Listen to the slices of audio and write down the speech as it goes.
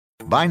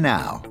By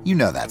now, you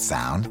know that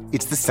sound.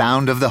 It's the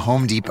sound of the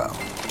Home Depot.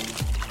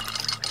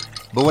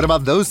 But what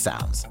about those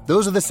sounds?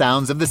 Those are the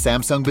sounds of the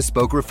Samsung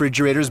Bespoke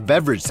Refrigerator's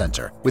Beverage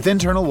Center with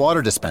internal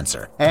water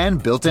dispenser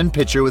and built-in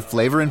pitcher with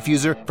flavor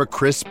infuser for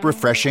crisp,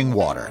 refreshing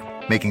water.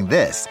 Making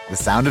this the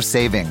sound of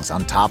savings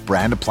on top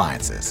brand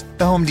appliances.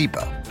 The Home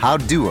Depot. How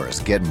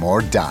doers get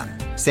more done.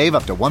 Save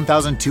up to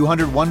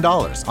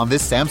 $1,201 on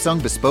this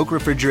Samsung Bespoke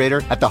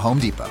Refrigerator at the Home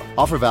Depot.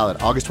 Offer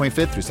valid August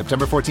 25th through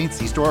September 14th.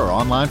 See store or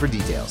online for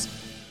details.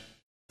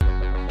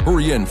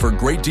 Hurry in for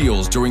great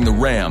deals during the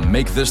Ram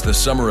Make This the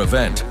Summer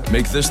event.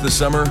 Make this the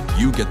summer,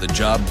 you get the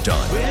job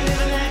done.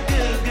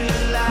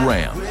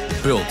 Ram,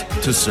 built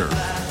to serve.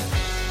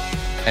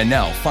 And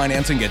now,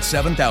 financing at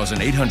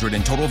 $7,800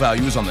 in total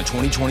values on the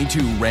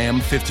 2022 Ram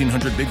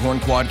 1500 Bighorn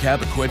Quad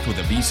Cab equipped with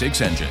a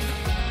V6 engine.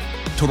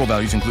 Total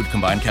values include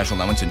combined cash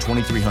allowance and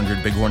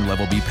 $2,300 Bighorn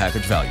Level B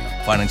package value.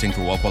 Financing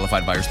through all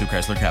qualified buyers through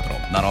Chrysler Capital.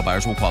 Not all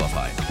buyers will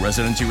qualify.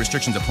 Residency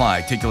restrictions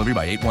apply. Take delivery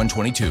by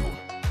 8/1/22.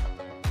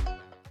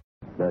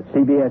 The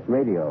CBS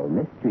Radio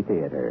Mystery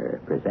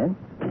Theater presents...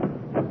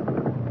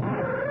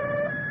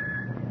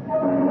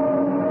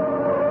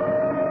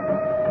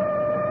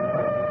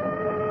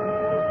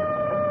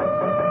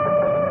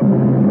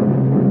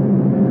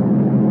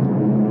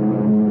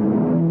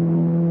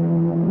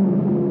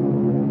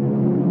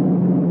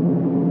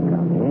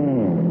 Come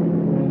in.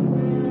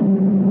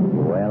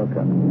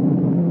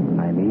 Welcome.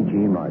 I'm E.G.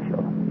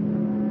 Marshall.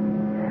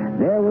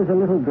 There was a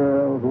little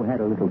girl who had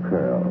a little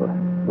curl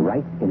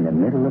right in the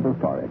middle of her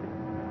forehead.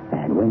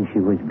 And when she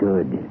was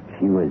good,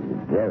 she was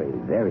very,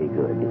 very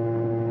good.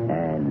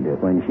 And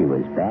when she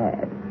was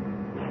bad,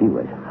 she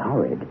was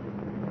horrid.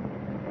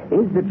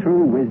 Is the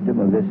true wisdom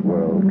of this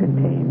world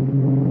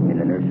contained in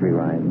a nursery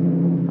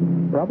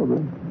rhyme?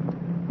 Probably.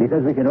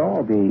 Because we can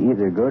all be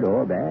either good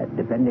or bad,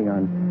 depending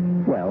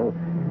on, well,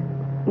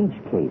 each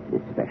case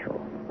is special.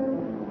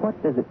 What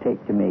does it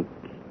take to make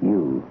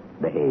you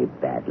behave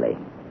badly?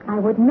 I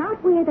would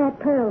not wear that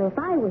pearl if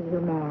I were you,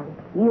 ma'am.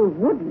 You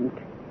wouldn't.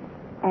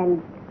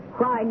 And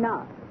why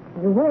not?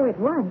 You wore it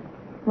once,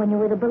 when you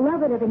were the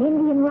beloved of an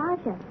Indian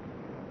Raja.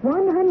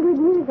 100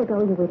 years ago,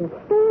 you were the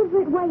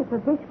favorite wife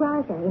of this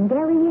Raja in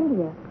Delhi,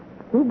 India.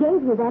 He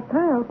gave you that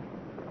pearl,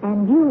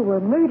 and you were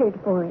murdered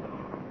for it.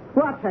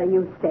 What are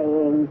you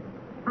saying?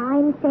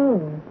 I'm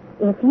saying,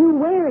 if you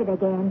wear it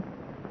again,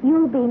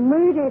 you'll be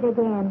murdered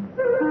again.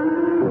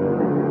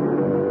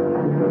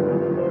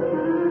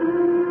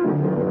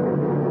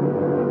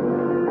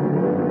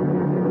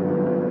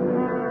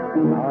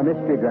 Our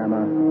mystery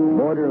drama,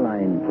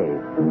 Borderline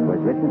Case, was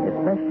written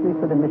especially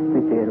for the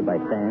Mystery Theater by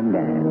Sam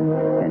Gann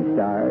and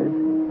stars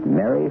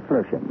Mary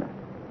Flersham.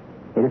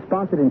 It is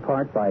sponsored in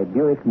part by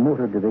Buick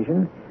Motor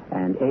Division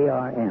and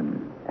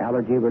ARM,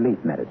 Allergy Relief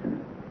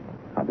Medicine.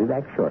 I'll be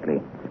back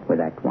shortly with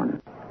Act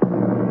One.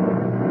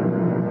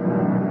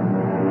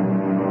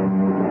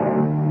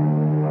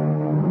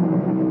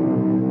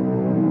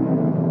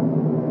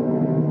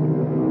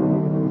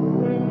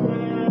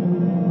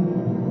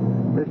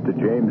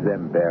 James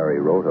M. Barrie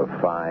wrote a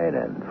fine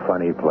and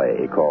funny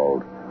play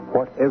called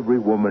What Every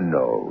Woman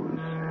Knows.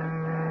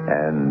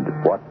 And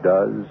what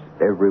does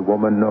every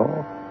woman know?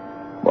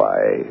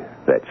 Why,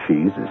 that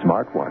she's a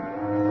smart one,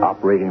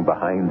 operating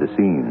behind the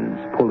scenes,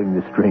 pulling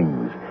the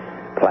strings,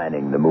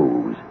 planning the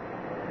moves.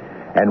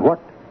 And what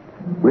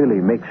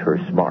really makes her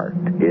smart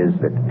is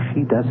that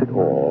she does it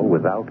all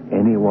without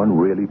anyone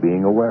really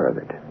being aware of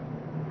it.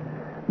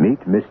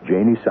 Meet Miss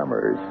Janie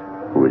Summers,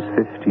 who is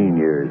 15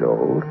 years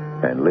old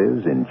and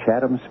lives in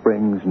Chatham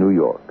Springs, New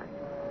York.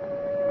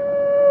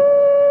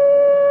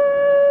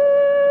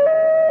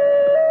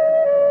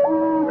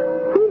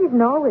 We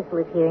didn't always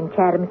live here in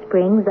Chatham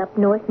Springs, up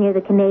north near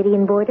the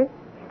Canadian border.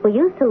 We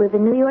used to live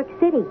in New York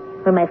City,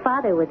 where my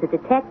father was a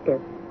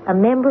detective, a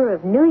member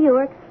of New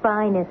York's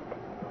finest.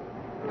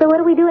 So what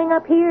are we doing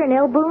up here in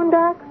El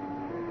Boondocks?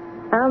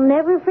 I'll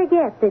never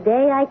forget the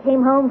day I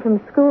came home from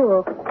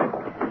school.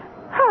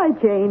 Hi,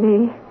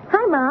 Janie.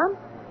 Hi, Mom.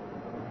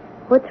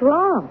 What's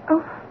wrong?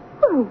 Oh,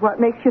 well, what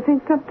makes you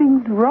think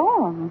something's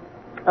wrong?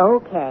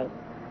 Okay.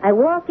 I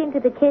walk into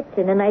the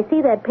kitchen and I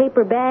see that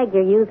paper bag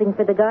you're using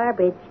for the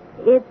garbage.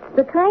 It's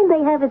the kind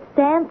they have at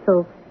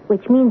Stansel's,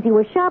 which means you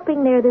were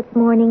shopping there this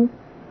morning.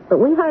 But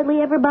we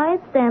hardly ever buy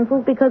at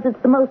Stansel's because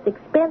it's the most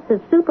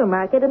expensive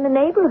supermarket in the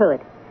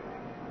neighborhood.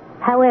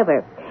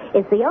 However,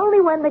 it's the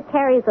only one that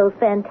carries those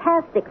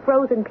fantastic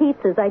frozen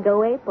pizzas I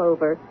go ape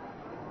over.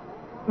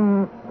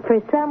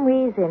 For some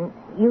reason,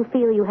 you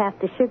feel you have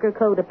to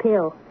sugarcoat a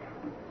pill.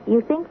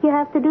 You think you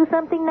have to do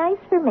something nice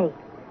for me.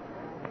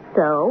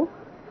 So,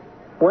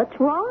 what's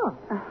wrong?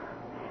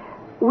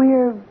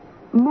 We're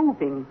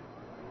moving.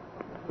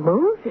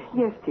 Moving?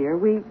 Yes, dear.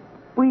 We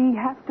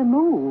have to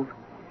move.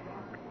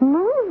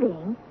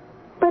 Moving?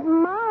 But,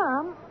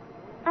 Mom,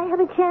 I have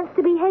a chance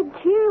to be head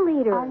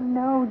cheerleader. I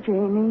know,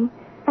 Janie.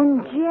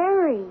 And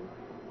Jerry.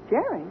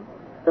 Jerry?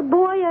 The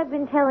boy I've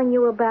been telling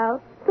you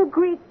about. The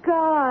Greek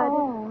god.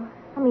 Oh.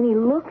 I mean, he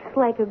looks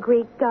like a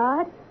Greek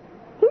god.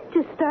 He's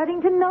just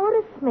starting to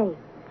notice me.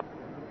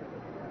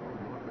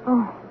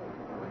 Oh,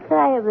 could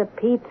I I have the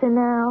pizza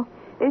now?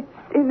 It's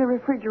in the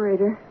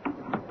refrigerator.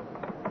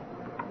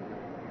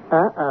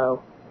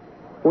 Uh-oh.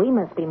 We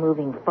must be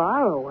moving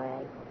far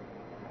away.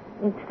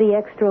 It's the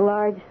extra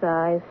large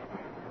size.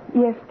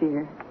 Yes,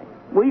 dear.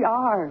 We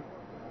are.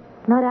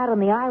 Not out on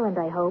the island,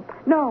 I hope.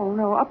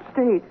 No,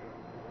 upstate.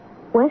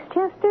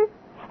 Westchester?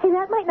 Hey,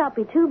 that might not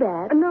be too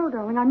bad. No,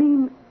 darling, I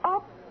mean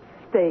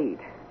upstate.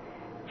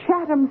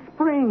 Chatham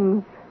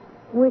Springs.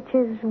 Which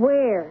is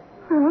where?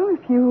 Well,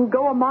 if you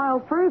go a mile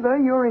further,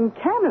 you're in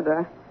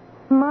Canada.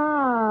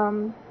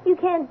 Mom, you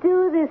can't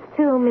do this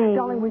to me.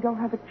 Darling, we don't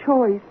have a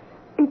choice.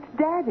 It's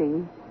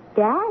Daddy.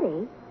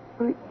 Daddy?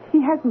 But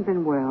he hasn't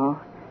been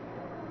well.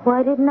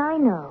 Why didn't I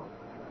know?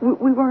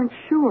 We weren't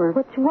sure.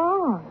 What's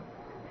wrong?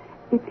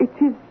 It's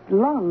his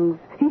lungs.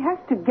 He has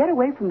to get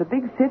away from the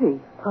big city.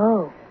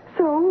 Oh.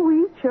 So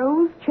we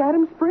chose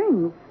Chatham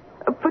Springs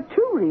for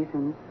 2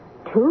 reasons.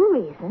 2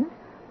 reasons?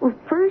 Well,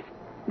 first,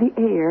 the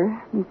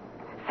air.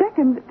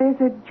 Second, there's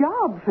a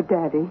job for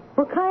Daddy.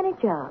 What kind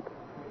of job?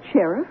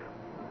 Sheriff.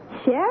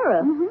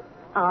 Sheriff? Mm-hmm.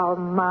 Oh,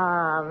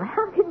 Mom,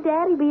 how could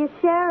Daddy be a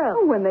sheriff?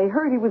 Oh, when they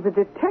heard he was a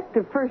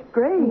detective first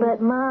grade.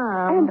 But,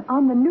 Mom... And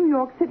on the New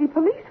York City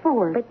Police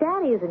Force. But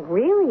Daddy isn't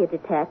really a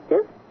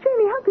detective.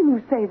 Jamie, how can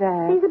you say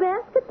that? He's a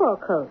basketball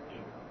coach.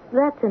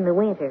 That's in the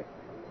winter.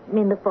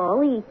 In the fall,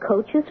 he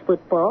coaches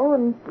football,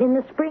 and in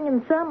the spring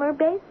and summer,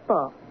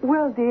 baseball.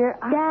 Well, dear,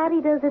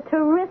 Daddy does a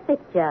terrific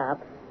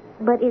job,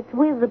 but it's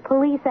with the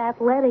Police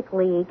Athletic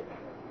League.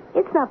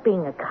 It's not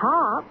being a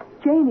cop.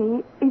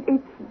 Janie,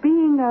 it's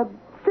being a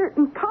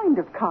certain kind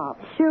of cop.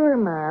 Sure,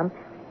 Mom,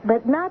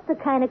 but not the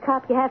kind of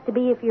cop you have to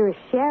be if you're a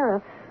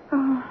sheriff.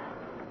 Oh,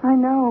 I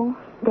know.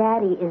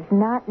 Daddy is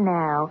not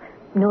now,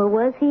 nor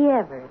was he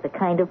ever, the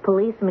kind of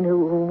policeman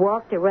who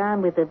walked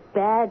around with a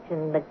badge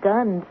and a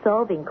gun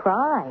solving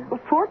crime. Well,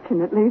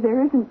 fortunately,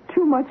 there isn't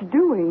too much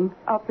doing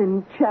up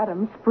in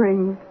Chatham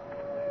Springs.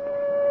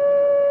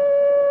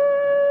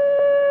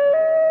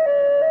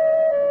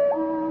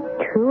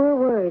 Truer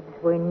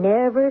words were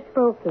never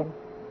spoken.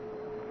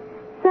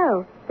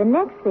 So, the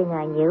next thing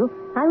I knew,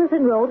 I was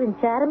enrolled in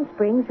Chatham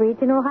Springs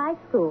Regional High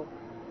School.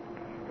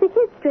 The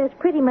kids dressed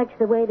pretty much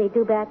the way they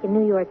do back in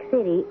New York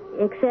City,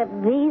 except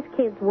these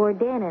kids wore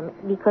denim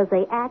because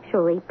they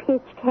actually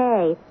pitched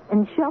hay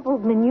and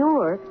shoveled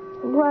manure,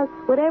 plus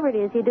whatever it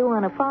is you do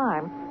on a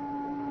farm.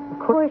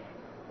 Of course,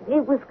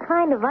 it was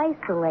kind of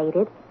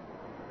isolated.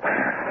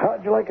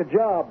 How'd you like a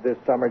job this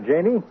summer,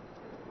 Janie?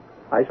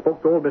 I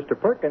spoke to old Mr.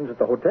 Perkins at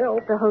the hotel.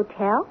 The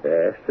hotel?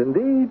 Yes,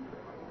 indeed.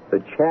 The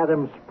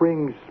Chatham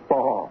Springs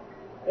Spa.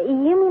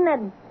 You mean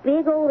that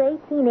big old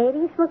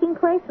 1880s-looking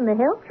place in the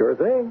hills? Sure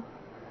thing.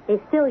 They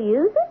still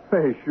use it?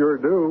 They sure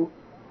do.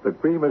 The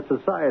cream of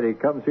society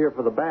comes here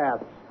for the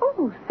baths.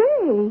 Oh,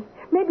 say,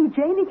 maybe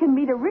Janie can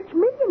meet a rich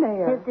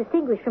millionaire. As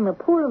distinguished from a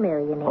poor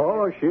millionaire.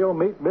 Oh, she'll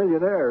meet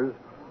millionaires,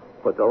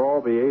 but they'll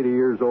all be 80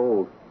 years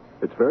old.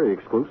 It's very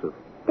exclusive.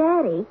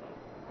 Daddy,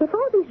 if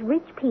all these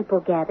rich people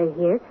gather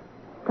here,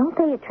 don't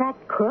they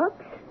attract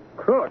crooks?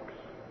 Crooks?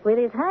 Where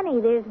there's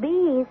honey, there's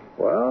bees.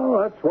 Well,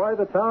 that's why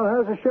the town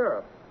has a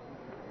sheriff.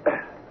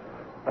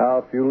 Now,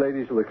 if you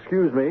ladies will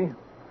excuse me,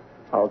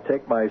 I'll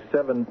take my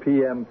 7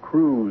 p.m.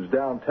 cruise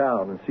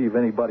downtown and see if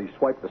anybody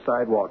swiped the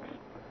sidewalks.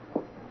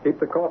 Keep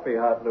the coffee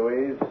hot,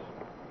 Louise.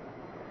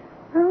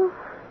 Oh,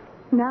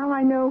 now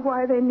I know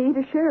why they need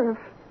a sheriff.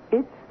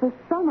 It's the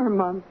summer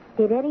months.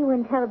 Did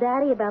anyone tell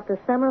Daddy about the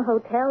summer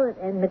hotel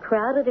and the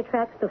crowd it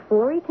attracts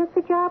before he took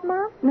the job,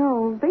 Mom?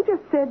 No, they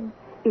just said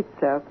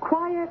it's a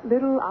quiet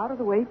little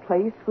out-of-the-way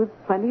place with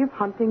plenty of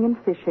hunting and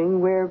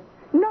fishing where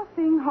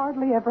nothing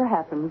hardly ever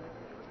happens.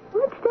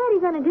 What's Daddy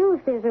going to do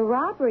if there's a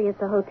robbery at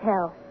the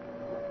hotel?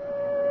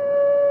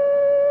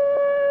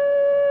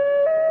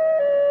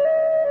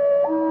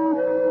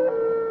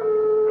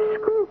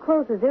 School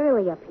closes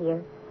early up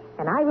here,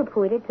 and I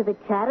reported to the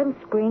Chatham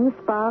Springs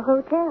Spa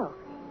Hotel.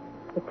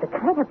 It's the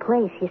kind of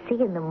place you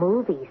see in the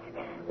movies.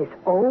 This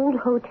old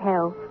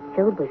hotel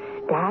filled with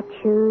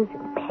statues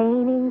and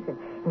paintings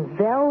and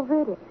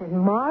velvet and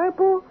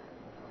marble.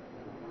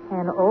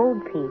 And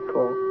old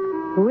people.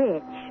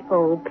 Rich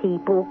old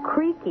people,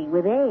 creaky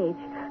with age.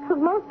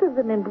 Most of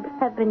them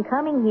have been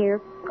coming here,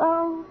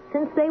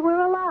 since they were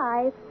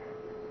alive.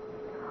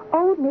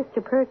 Old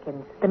Mr.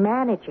 Perkins, the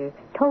manager,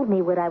 told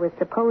me what I was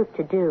supposed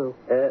to do.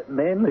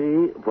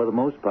 Mainly, for the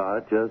most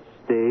part, just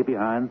stay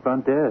behind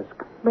front desk.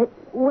 But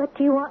what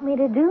do you want me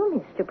to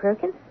do, Mr.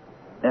 Perkins?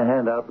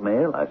 Hand out the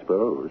mail, I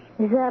suppose.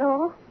 Is that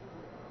all?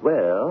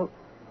 Well,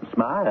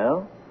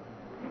 smile.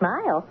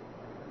 Smile?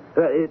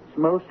 It's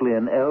mostly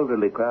an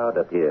elderly crowd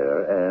up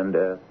here, and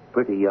a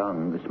pretty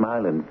young,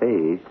 smiling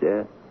face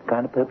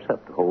kind of peps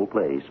up the whole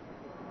place.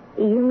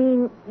 You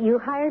mean you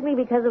hired me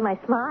because of my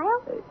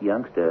smile?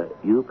 Youngster,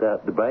 you've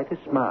got the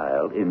brightest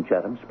smile in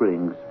Chatham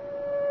Springs.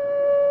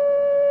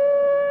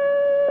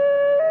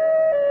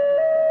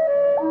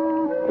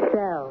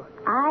 So,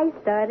 I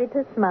started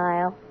to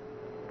smile.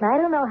 I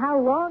don't know how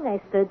long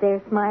I stood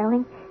there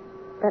smiling,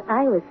 but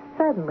I was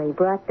suddenly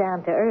brought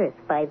down to earth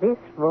by this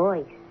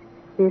voice.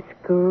 This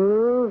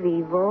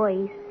groovy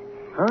voice.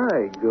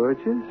 Hi,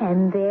 gorgeous.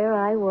 And there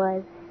I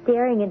was,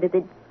 staring into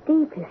the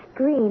deepest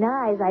green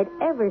eyes I'd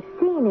ever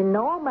seen in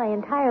all my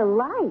entire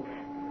life.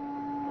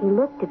 He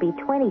looked to be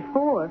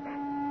 24,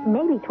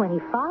 maybe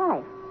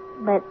 25.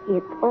 But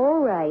it's all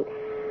right.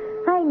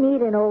 I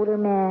need an older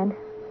man,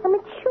 a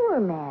mature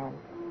man.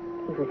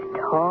 He was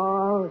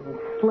tall and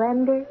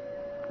slender.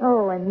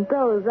 Oh, and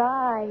those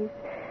eyes,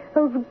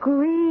 those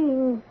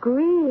green,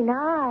 green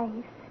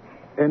eyes.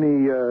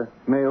 Any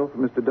mail for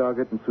Mr.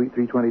 Doggett in Suite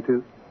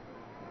 322?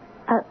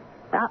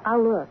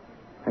 I'll look.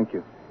 Thank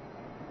you.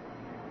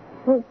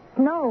 Well,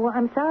 no,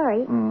 I'm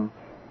sorry.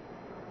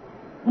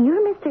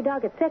 You're Mr.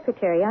 Doggett's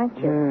secretary, aren't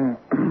you?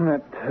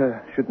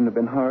 That shouldn't have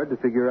been hard to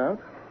figure out.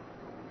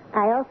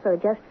 I also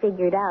just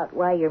figured out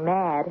why you're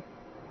mad.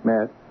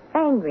 Mad?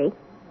 Angry.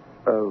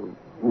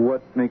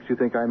 What makes you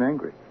think I'm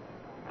angry?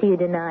 Do you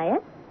deny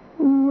it?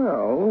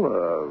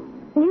 Well,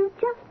 You've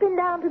just been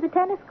down to the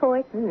tennis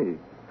court. Hey.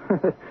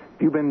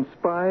 You been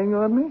spying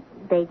on me?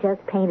 They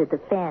just painted the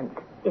fence.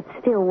 It's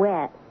still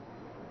wet.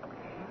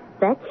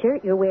 That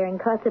shirt you're wearing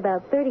costs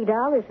about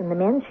 $30 in the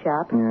men's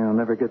shop. Yeah, I'll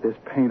never get this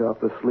paint off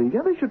the sleeve.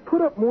 Yeah, they should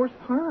put up more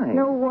signs.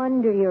 No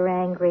wonder you're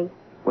angry.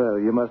 Well,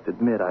 you must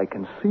admit I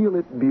conceal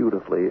it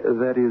beautifully.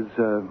 That is,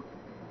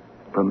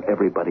 from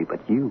everybody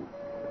but you.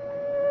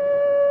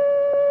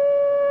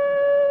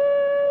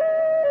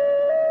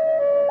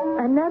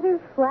 Another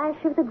flash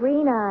of the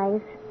green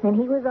eyes, and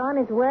he was on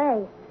his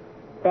way.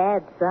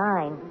 Bad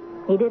sign.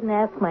 He didn't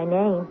ask my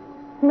name,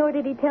 nor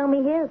did he tell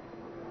me his.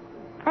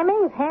 I may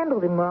have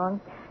handled him wrong.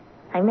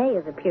 I may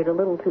have appeared a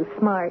little too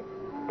smart.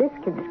 This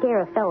can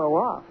scare a fellow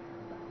off.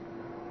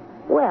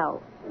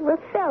 Well, a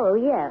fellow,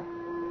 yes,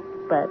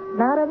 but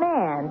not a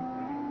man.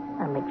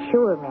 A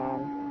mature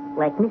man,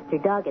 like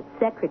Mr. Doggett's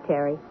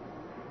secretary.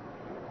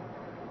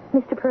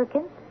 Mr.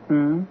 Perkins?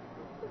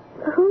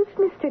 Who's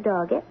Mr.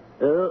 Doggett?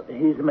 Oh,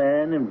 he's a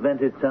man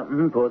invented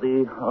something for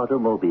the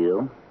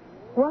automobile.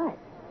 What?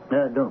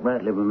 I don't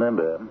rightly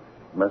remember.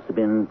 Must have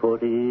been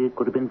 40,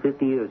 could have been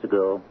 50 years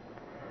ago.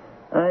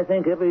 I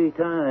think every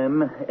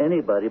time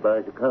anybody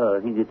buys a car,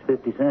 he gets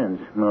 50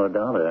 cents or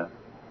 $1.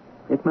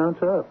 It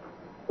mounts up.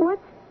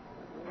 What's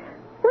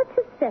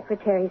his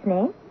secretary's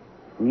name?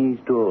 He's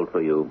too old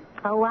for you.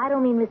 Oh, I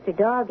don't mean Mr.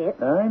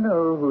 Doggett. I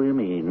know who you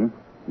mean.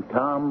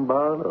 Tom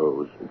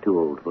Barlow's too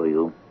old for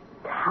you.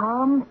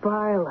 Tom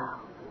Barlow.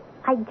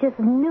 I just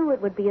knew it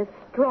would be a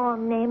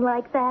strong name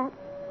like that.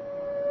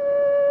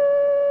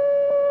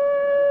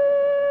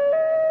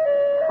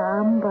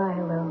 Tom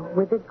Barlow,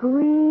 with the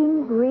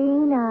green,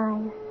 green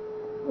eyes.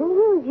 He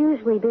was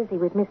usually busy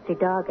with Mr.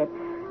 Doggett,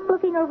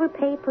 looking over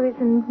papers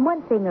and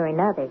one thing or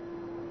another.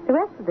 The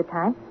rest of the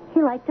time,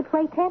 he liked to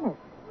play tennis,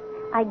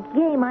 a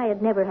game I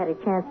had never had a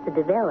chance to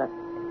develop.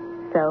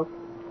 So,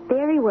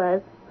 there he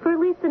was, for at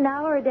least an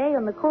hour a day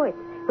on the courts,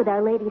 with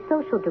our lady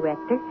social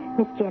director,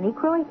 Miss Jenny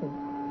Croydon.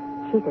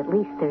 She's at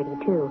least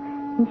 32,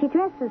 and she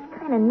dresses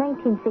kind of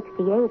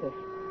 1968-ish.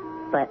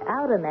 But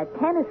out on that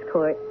tennis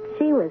court,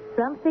 she was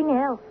something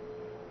else.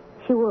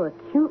 She wore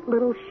a cute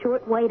little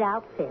short white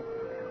outfit.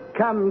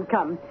 Come.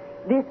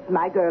 This,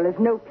 my girl, is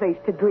no place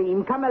to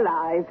dream. Come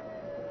alive.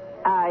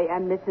 I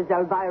am Mrs.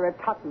 Elvira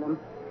Tottenham.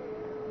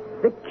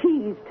 The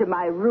keys to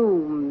my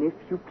room, if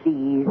you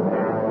please.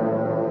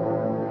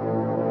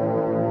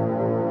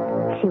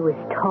 She was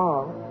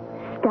tall,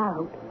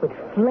 stout, with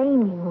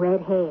flaming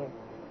red hair.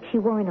 She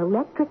wore an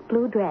electric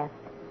blue dress,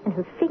 and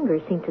her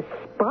fingers seemed to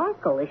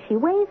sparkle as she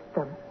waved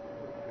them.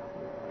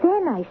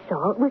 Then I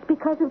saw it was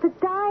because of the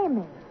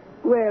diamond.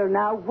 Well,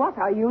 now, what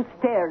are you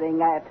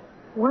staring at?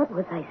 What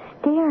was I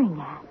staring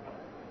at?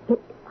 It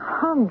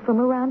hung from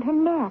around her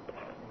neck.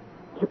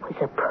 It was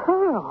a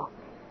pearl.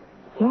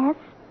 Yes,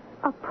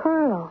 a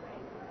pearl.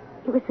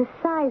 It was the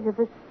size of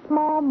a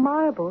small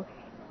marble,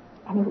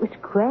 and it was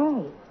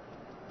gray.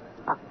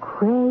 A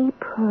gray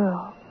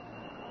pearl.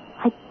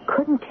 I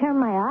couldn't tear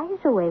my eyes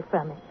away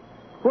from it.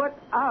 What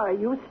are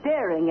you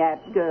staring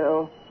at,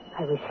 girl?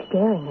 I was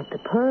staring at the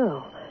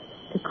pearl,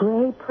 the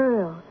gray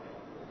pearl.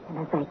 And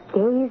as I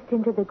gazed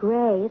into the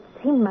gray, it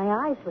seemed my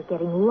eyes were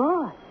getting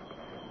lost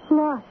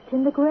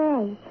in the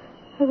gray.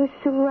 I was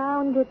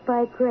surrounded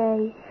by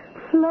gray,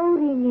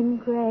 floating in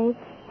gray,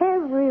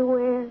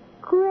 everywhere,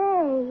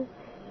 gray.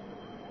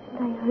 And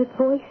I heard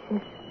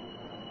voices.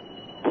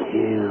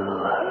 Kill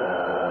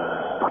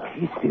her. But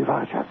she's the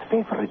Raja's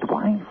favorite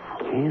wife.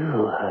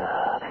 Kill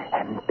her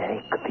and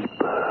take the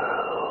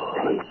pearl.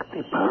 Take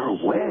the pearl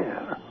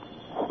where?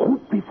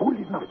 Who'd be fool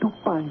enough to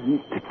buy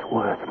it? It's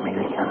worth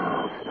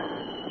millions.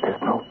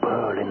 There's no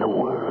pearl in the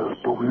world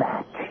to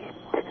match it.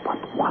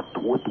 But what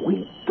would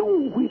we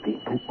do with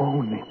it? To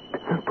own it.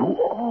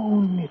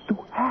 To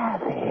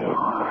have it.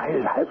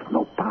 I'll have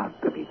no part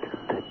of it.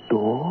 The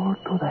door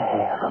to the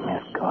harem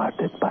is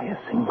guarded by a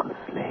single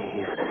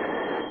slave.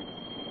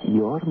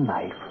 Your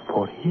knife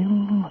for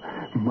him,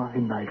 my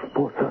knife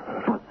for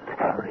her. But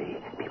hurry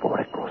before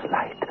it grows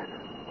light.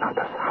 Not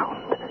a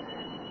sound.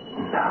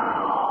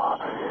 Now,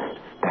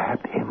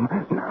 stab him.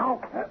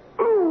 Now.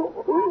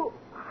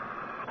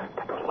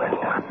 That was well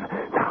done.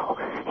 Now,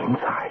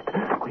 inside,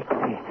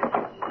 quickly.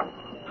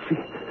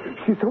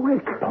 She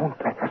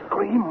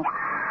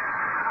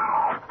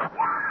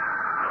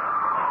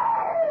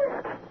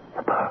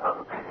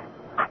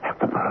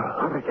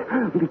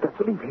Let's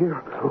leave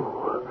here.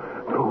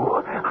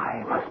 No,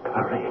 I must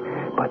hurry.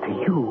 But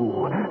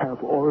you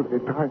have all the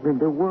time in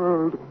the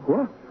world.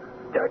 What?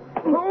 The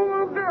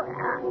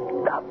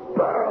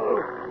pearl.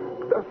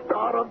 The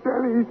Star of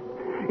Delhi.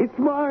 It's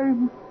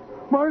mine.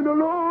 Mine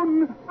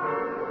alone.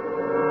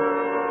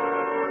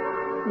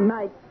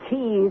 My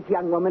keys,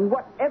 young woman.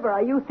 Whatever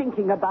are you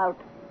thinking about?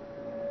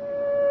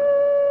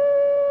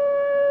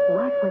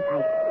 What was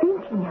I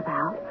thinking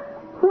about?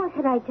 What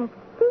had I just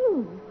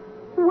seen?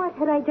 What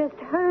had I just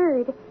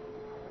heard?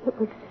 It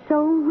was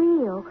so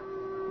real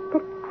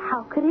that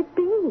how could it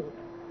be?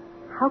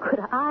 How could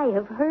I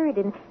have heard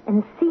and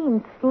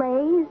seen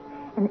sleighs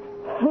and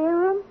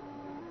harem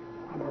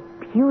and a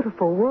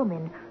beautiful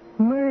woman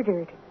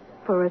murdered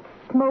for a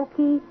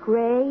smoky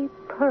gray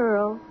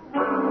pearl?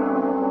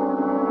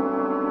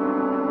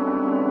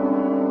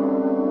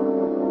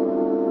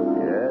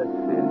 Yes,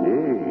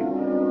 indeed.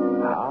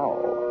 How?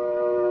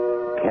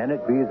 Can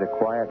it be the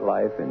quiet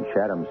life in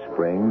Chatham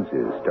Springs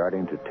is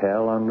starting to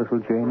tell on little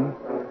Janie?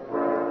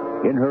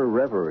 In her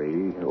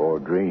reverie or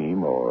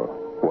dream or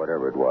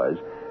whatever it was,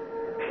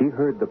 she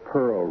heard the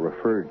pearl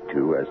referred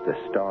to as the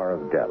Star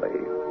of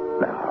Delhi.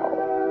 Now,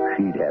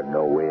 she'd have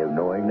no way of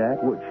knowing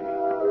that, would she?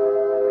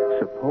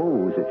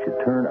 Suppose it should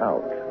turn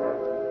out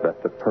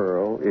that the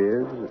pearl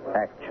is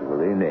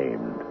actually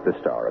named the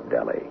Star of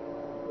Delhi.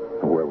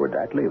 Where would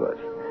that leave us?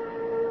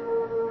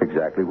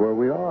 Exactly where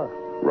we are,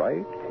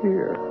 right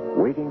here,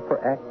 waiting for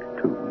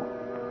Act 2,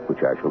 which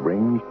I shall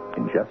bring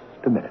in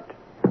just a minute.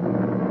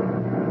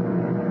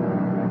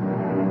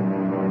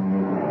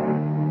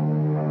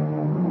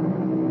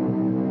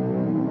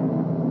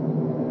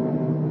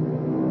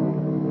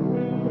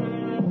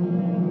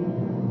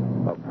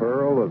 A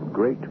pearl of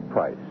great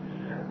price,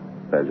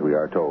 as we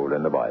are told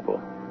in the Bible.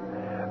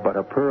 But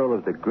a pearl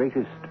of the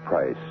greatest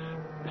price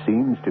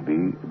seems to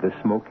be the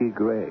smoky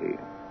gray,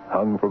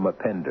 hung from a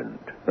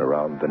pendant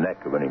around the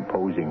neck of an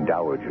imposing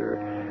dowager,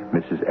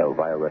 Mrs.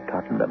 Elvira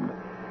Tottenham.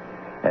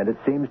 And it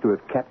seems to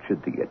have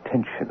captured the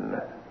attention,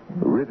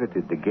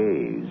 riveted the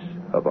gaze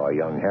of our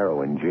young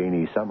heroine,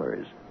 Janie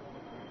Summers.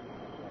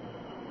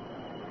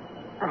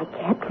 I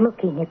kept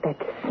looking at that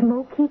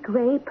smoky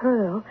gray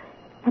pearl,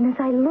 and as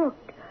I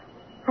looked,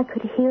 I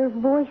could hear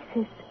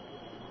voices.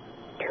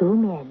 2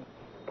 men.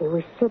 They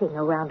were sitting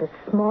around a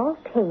small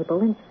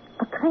table in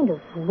a kind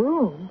of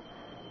room.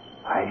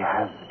 I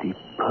have the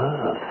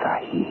pearl,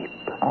 Sahib.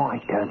 Oh, I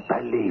don't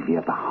believe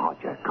you,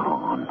 Bahadur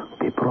Khan.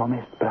 The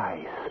promised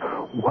price,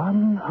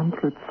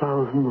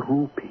 100,000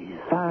 rupees.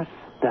 That's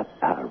the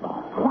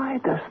pearl. Why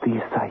does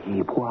the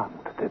Sahib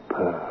want the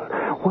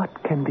pearl?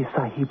 What can the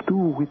Sahib do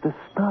with the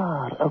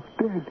Star of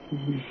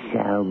Delhi?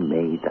 Show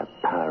me the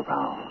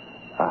pearl.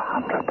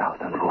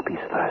 100,000 rupees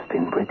first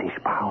in British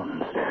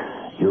pounds.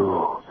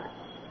 You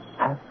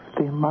have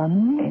the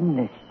money? In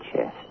this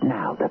chest.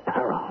 Now the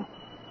pearl.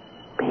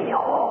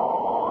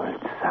 Behold,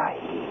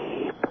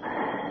 Sahib,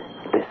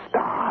 the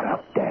Star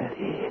of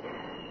Delhi.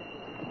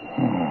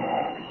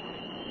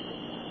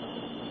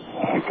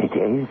 Yes, it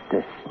is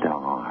the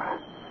star.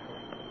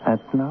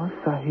 And now,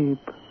 Sahib,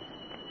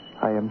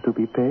 I am to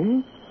be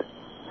paid?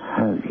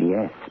 Oh,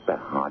 yes,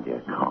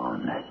 Bahadur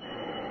Khan.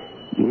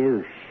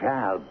 You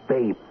shall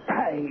be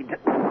paid.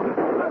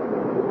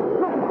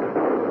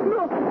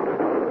 No.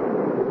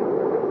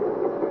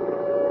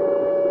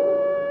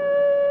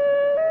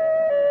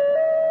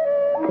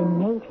 The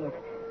native,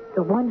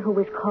 the one who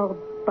was called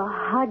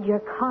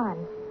Bahadur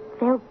Khan,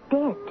 fell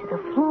dead to the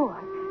floor.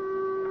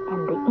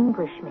 And the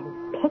Englishman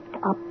picked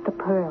up the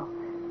pearl,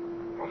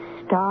 the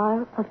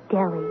Star of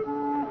Delhi.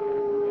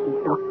 He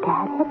looked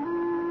at it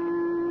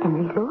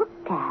and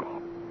looked at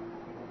it.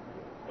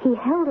 He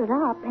held it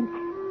up, and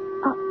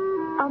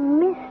a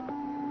mist,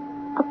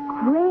 a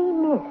gray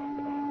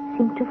mist,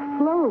 seemed to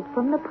flow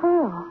from the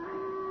pearl.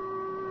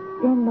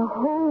 Then the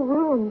whole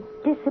room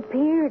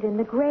disappeared in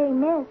the gray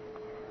mist.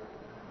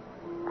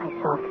 I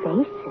saw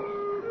faces,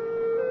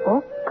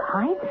 all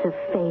kinds of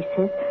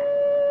faces.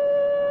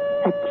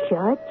 A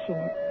judge in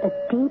a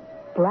deep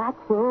black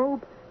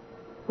robe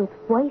with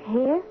white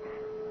hair.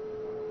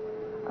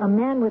 A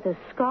man with a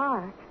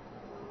scar.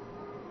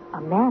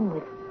 A man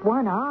with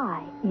one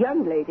eye.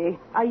 Young lady,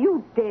 are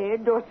you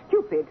dead or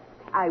stupid?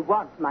 I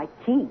want my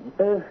key.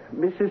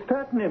 Mrs.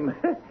 Tottenham.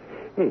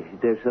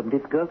 There's some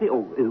difficulty.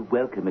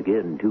 Welcome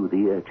again to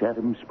the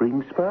Chatham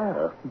Springs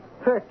Spa.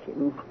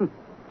 Perkins.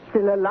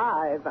 Still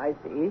alive, I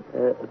see.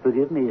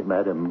 Forgive me,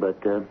 madam,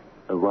 but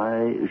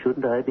why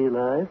shouldn't I be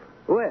alive?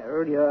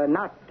 Well, you're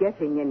not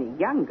getting any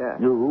younger.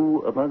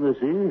 Who among us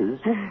is?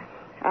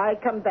 I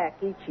come back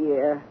each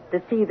year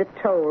to see the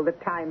toll the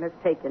time has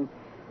taken.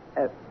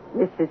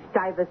 Mrs.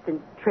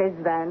 Stuyvesant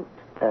Tresvant.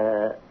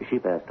 She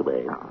passed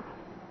away. Oh.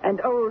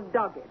 And old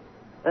Doggett.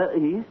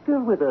 He's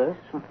still with us.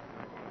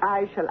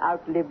 I shall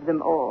outlive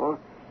them all.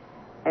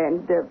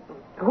 And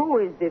who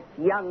is this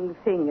young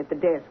thing at the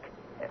desk?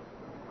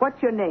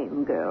 What's your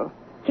name, girl?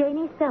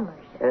 Janie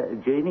Summers.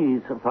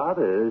 Janie's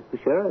father is the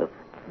sheriff.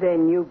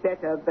 Then you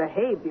better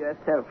behave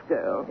yourself,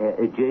 girl.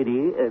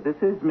 Janie, this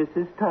is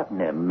Mrs.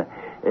 Tottenham.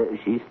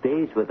 She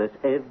stays with us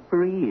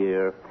every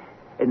year.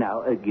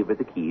 Now, give her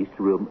the keys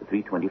to room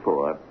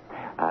 324.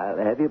 I'll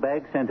have your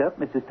bag sent up,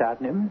 Mrs.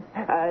 Tottenham.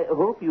 I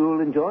hope you'll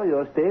enjoy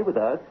your stay with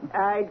us.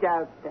 I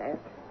doubt that.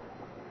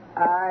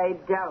 I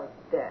doubt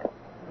that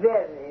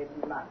very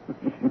much.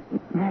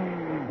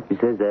 She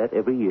says that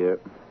every year.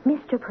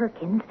 Mr.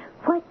 Perkins,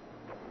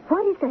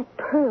 what is that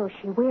pearl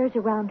she wears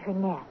around her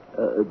neck?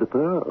 The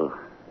pearl.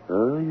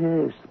 Oh,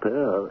 yes, the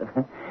pearl.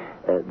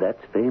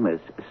 That's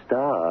famous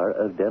Star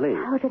of Delhi.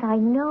 How did I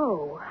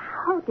know?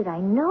 How'd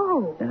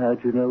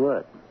you know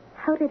what?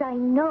 How did I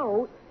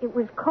know it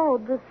was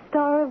called the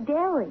Star of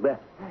Delhi? Well,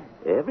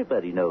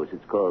 everybody knows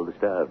it's called the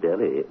Star of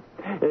Delhi.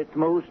 It's the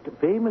most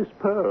famous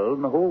pearl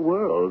in the whole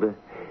world.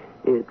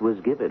 It was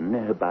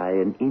given by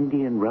an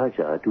Indian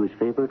Raja to his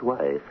favorite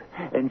wife,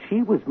 and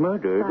she was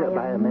murdered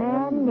by a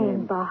man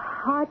named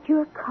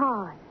Bahadur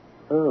Khan.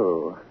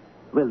 Oh.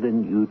 Well,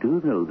 then you do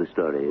know the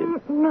story.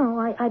 No,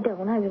 I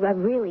don't. I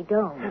really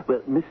don't.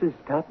 Well, Mrs.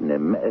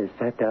 Tottenham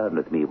sat down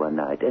with me one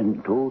night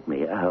and told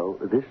me how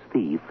this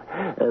thief,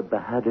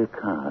 Bahadur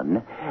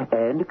Khan,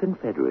 and a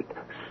Confederate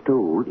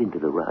stole into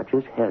the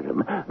Raja's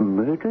harem,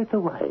 murdered the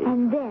wife.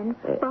 And then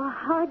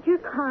Bahadur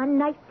Khan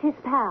knifed his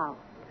pal.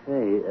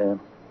 Say,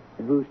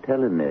 who's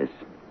telling this?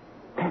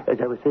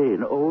 As I was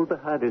saying, old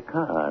Bahadur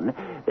Khan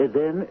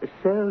then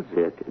sells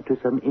it to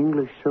some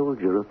English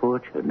soldier of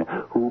fortune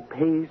who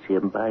pays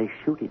him by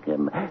shooting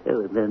him.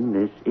 Then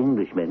this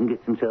Englishman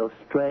gets himself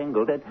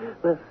strangled, and,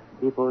 well,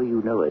 before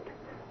you know it,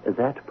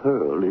 that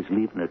pearl is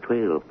leaving a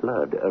trail of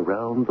blood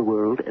around the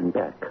world and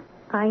back.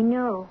 I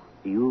know.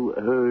 You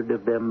heard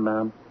of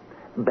them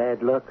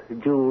bad luck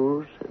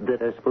jewels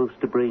that are supposed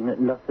to bring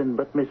nothing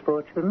but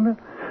misfortune?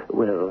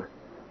 Well,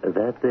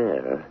 that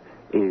there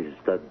is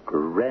the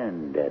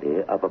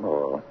granddaddy of them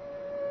all.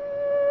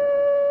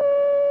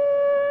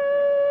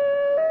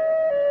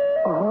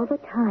 All the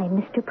time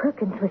Mr.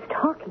 Perkins was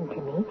talking to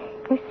me,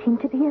 there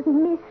seemed to be a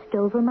mist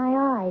over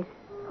my eyes,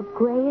 a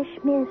grayish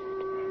mist.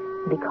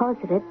 Because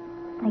of it,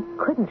 I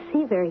couldn't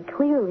see very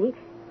clearly.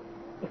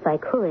 If I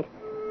could,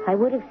 I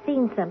would have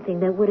seen something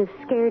that would have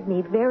scared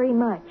me very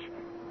much.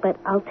 But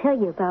I'll tell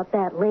you about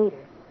that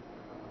later.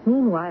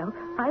 Meanwhile,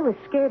 I was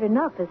scared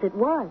enough as it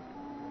was.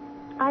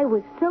 I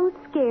was so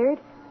scared,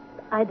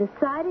 I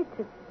decided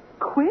to...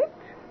 Quit?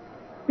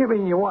 You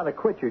mean you want to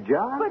quit your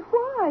job? But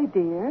why,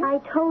 dear? I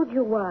told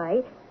you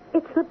why.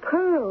 It's the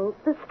pearl,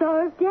 the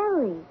Star of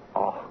Delhi.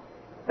 Oh,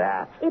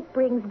 that. It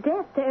brings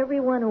death to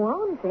everyone who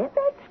owns it.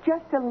 That's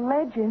just a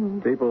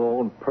legend. People who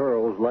own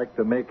pearls like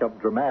to make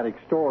up dramatic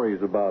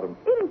stories about them.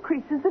 It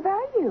increases the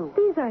value.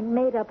 These aren't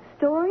made-up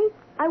stories.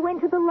 I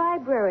went to the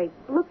library,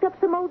 looked up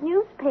some old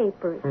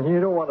newspapers. You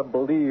don't want to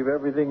believe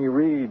everything you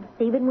read.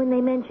 Even when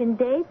they mention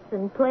dates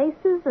and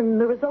places and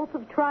the results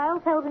of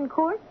trials held in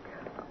court.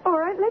 All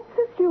right,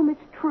 let's assume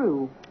it's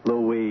true.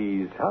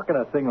 Louise, how can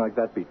a thing like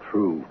that be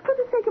true? For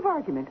the sake of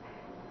argument,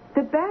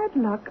 the bad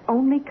luck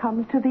only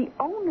comes to the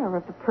owner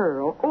of the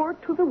pearl or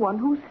to the one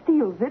who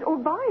steals it or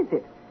buys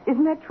it.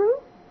 Isn't that true?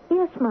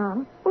 Yes,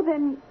 Mom. Well,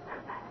 then,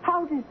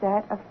 how does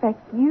that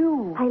affect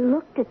you? I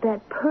looked at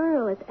that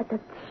pearl, at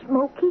that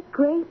smoky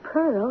gray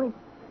pearl,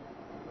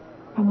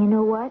 and you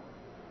know what?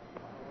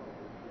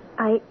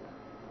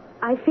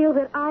 I feel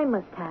that I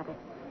must have it.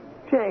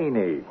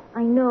 Janie.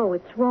 I know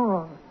it's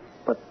wrong.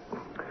 But,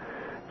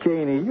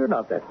 Janie, you're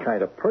not that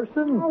kind of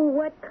person. Oh,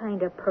 what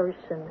kind of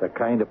person? The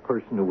kind of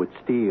person who would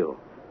steal.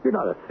 You're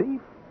not a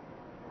thief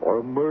or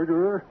a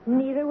murderer.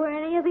 Neither were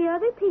any of the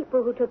other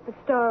people who took the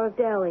Star of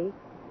Delhi.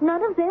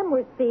 None of them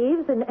were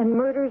thieves and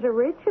murderers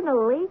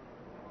originally.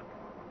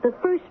 The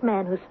first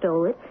man who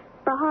stole it,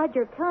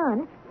 Bahadur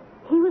Khan,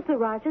 he was the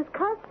Raja's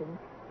cousin.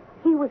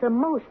 He was a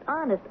most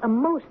honest, a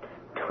most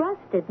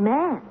trusted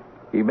man.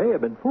 He may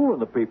have been fooling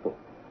the people.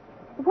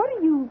 What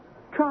are you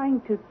trying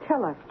to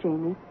tell us,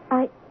 Janie?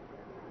 I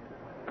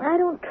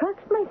don't trust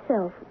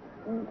myself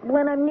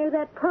when I'm near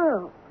that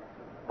pearl.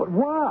 But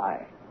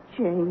why?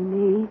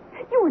 Janie,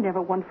 you were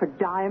never one for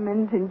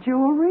diamonds and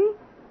jewelry.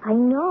 I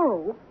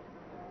know.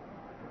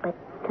 But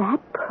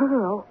that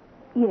pearl...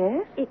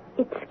 Yes?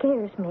 It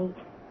scares me.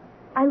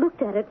 I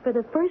looked at it for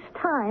the first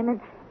time, and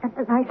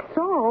I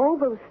saw all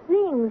those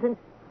things, and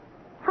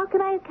how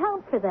can I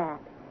account for that?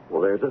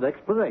 Well, there's an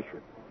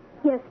explanation.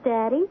 Yes,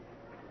 Daddy?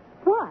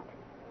 What?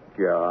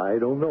 Yeah, I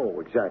don't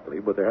know exactly,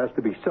 but there has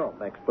to be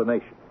some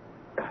explanation.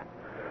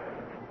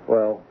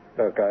 Well,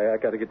 look, I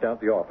got to get down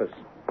to the office.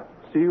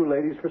 See you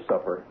ladies for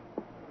supper.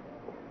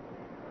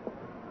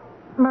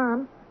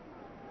 Mom,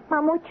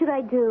 what should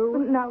I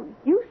do? Now,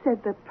 you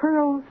said the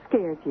pearl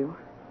scared you,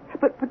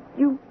 but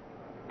you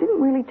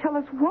didn't really tell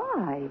us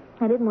why.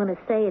 I didn't want to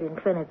say it in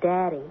front of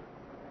Daddy.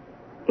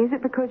 Is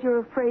it because you're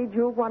afraid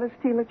you'll want to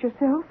steal it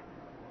yourself?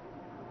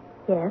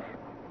 Yes.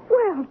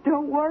 Well,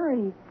 don't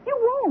worry.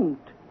 You won't.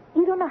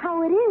 You don't know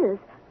how it is.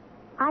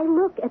 I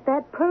look at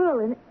that pearl,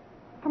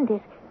 and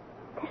there's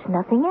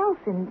nothing else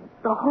in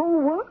the whole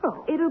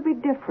world. It'll be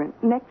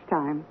different next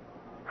time.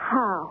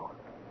 How?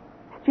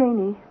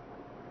 Janie,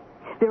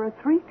 there are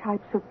 3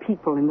 types of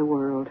people in the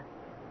world.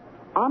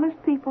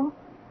 Honest people,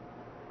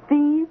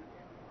 thieves,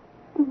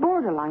 and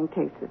borderline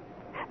cases.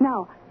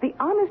 Now, the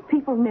honest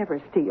people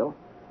never steal.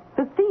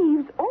 The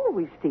thieves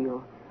always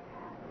steal.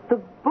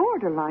 The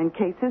borderline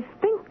cases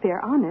think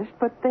they're honest,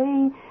 but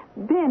they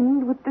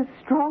bend with the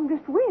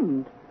strongest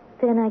wind.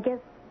 Then I guess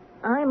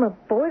I'm a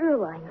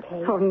borderline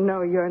case. Oh,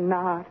 no, you're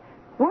not.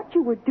 What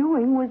you were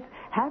doing was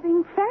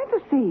having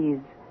fantasies.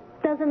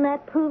 Doesn't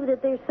that prove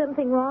that there's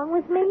something wrong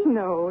with me?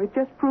 No, it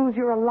just proves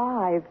you're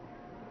alive.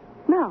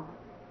 Now,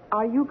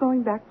 are you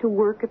going back to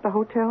work at the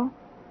hotel?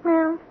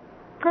 Well,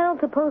 I don't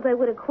suppose I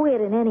would have quit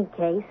in any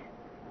case.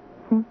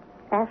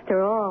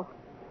 After all,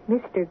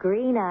 Mr.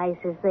 Green Eyes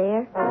is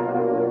there.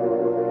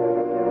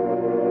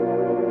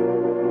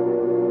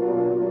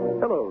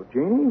 Hello,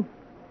 Jeannie.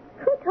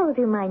 Who told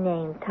you my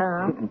name,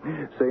 Tom?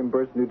 Same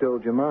person who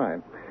told you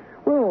mine.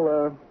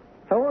 Well,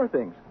 how are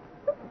things?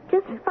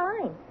 Just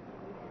fine.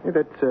 Hey,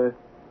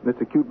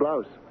 that's a cute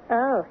blouse.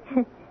 Oh,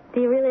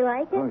 do you really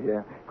like it? Oh,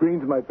 yeah.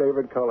 Green's my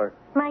favorite color.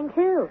 Mine,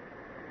 too.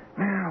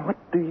 Now, what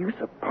do you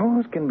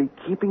suppose can be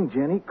keeping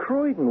Jenny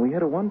Croydon? We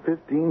had a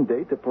 1:15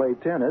 date to play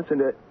tennis,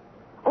 and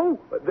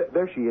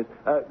there she is.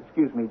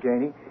 Excuse me,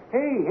 Janie.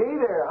 Hey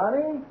there,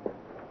 honey.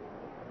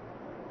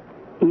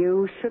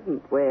 You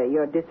shouldn't wear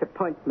your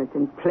disappointment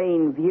in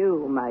plain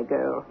view, my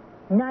girl.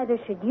 Neither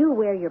should you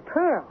wear your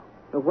pearl.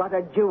 What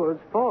are jewels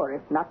for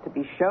if not to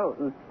be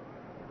shown?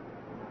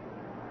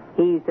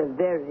 He's a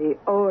very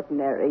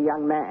ordinary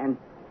young man.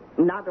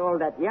 Not all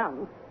that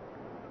young.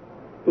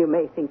 You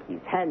may think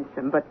he's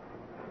handsome, but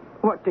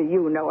what do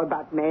you know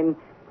about men?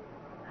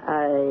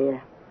 I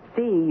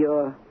see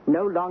you're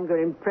no longer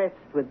impressed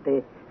with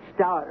the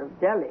Star of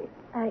Delhi.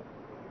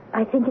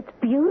 I think it's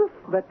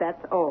beautiful. But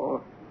that's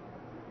all.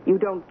 You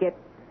don't get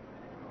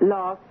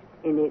lost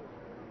in it.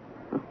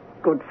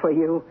 Good for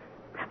you.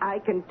 I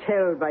can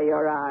tell by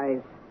your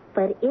eyes.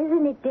 But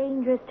isn't it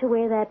dangerous to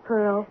wear that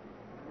pearl?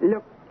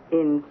 Look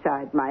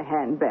inside my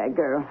handbag,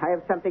 girl. I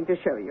have something to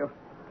show you.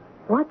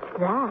 What's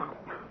that?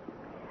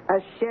 A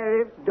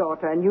sheriff's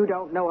daughter, and you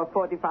don't know a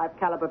 .45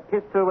 caliber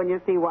pistol when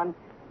you see one?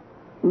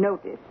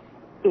 Notice,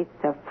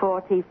 it's a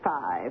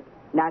 .45,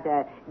 not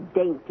a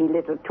dainty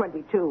little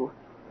 .22.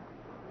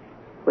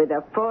 With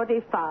a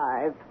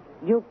 .45,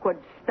 you could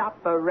stop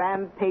a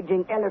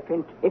rampaging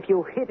elephant if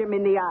you hit him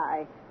in the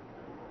eye.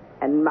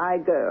 And my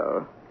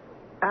girl,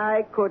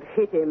 I could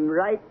hit him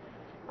right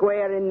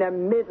square in the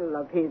middle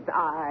of his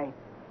eye.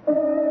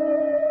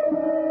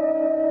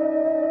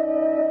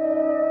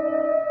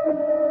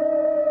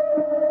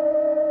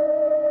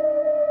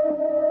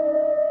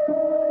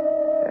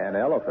 An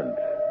elephant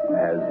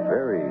has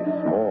very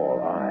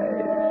small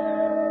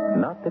eyes.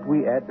 Not that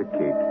we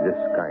advocate this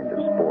kind of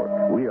sport.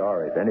 We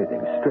are, if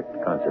anything, strict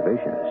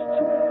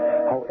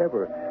conservationists.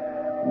 However,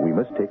 we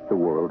must take the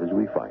world as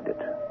we find it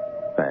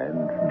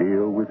and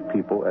deal with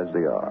people as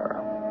they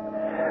are.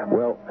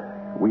 Well,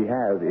 we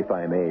have, if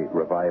I may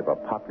revive a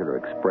popular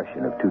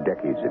expression of 2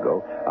 decades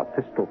ago, a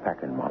pistol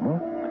packing mama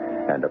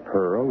and a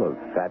pearl of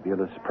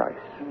fabulous price.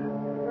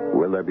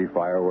 Will there be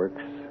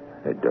fireworks?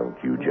 Don't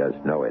you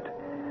just know it.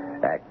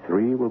 Act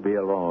 3 will be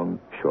along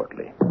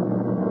shortly.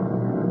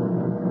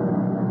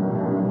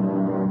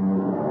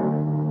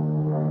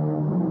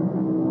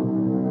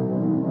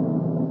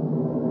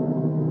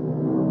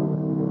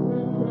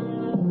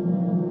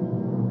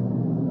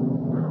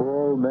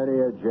 Full many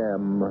a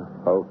gem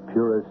of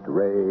purest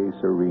ray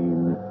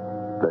serene,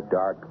 the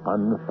dark,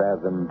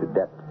 unfathomed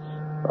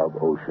depths of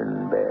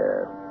ocean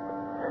bear.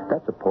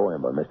 That's a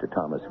poem by Mr.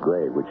 Thomas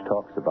Gray, which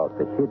talks about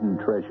the hidden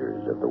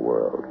treasures of the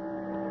world.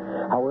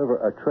 However,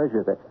 a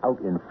treasure that's out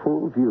in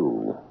full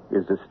view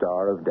is the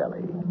Star of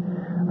Delhi,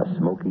 a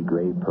smoky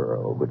gray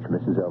pearl which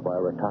Mrs.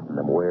 Elvira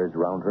Tottenham wears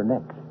round her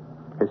neck.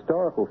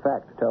 Historical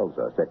fact tells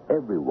us that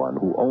everyone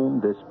who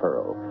owned this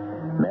pearl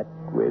met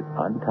with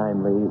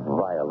untimely,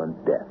 violent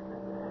death.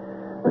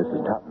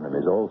 Mrs. Tottenham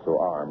is also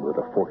armed with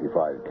a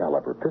 .45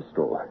 caliber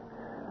pistol,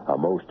 a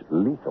most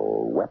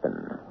lethal weapon.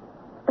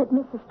 But,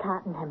 Mrs.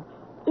 Tottenham,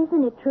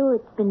 isn't it true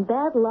it's been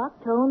bad luck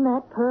to own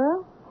that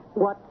pearl?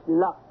 What's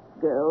luck,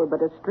 girl,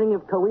 but a string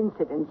of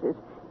coincidences?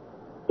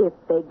 If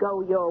they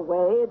go your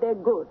way, they're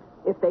good.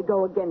 If they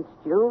go against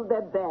you,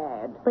 they're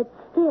bad. But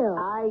still...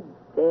 I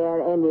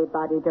dare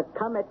anybody to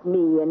come at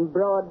me in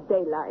broad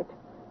daylight.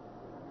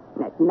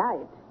 And at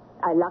night,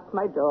 I lock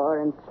my door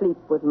and sleep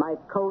with my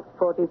Colt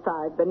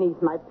 .45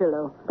 beneath my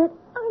pillow. But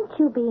aren't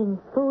you being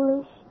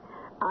foolish?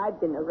 I've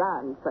been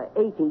around for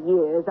 80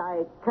 years.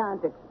 I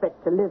can't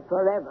expect to live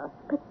forever.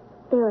 But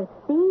there are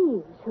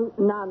thieves who...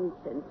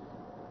 Nonsense.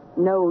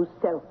 No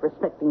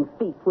self-respecting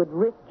thief would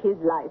risk his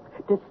life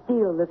to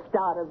steal the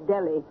Star of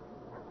Delhi.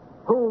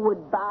 Who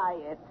would buy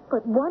it?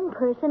 But one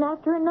person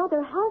after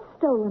another has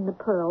stolen the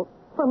pearl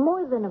for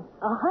more than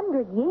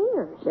 100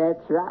 years.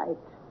 That's right.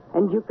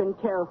 And you can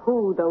tell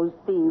who those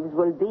thieves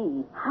will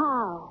be.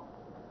 How?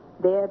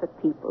 They're the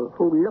people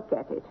who look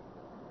at it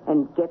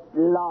and get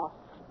lost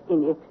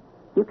in it.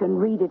 You can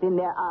read it in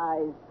their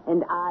eyes,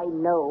 and I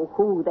know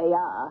who they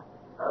are.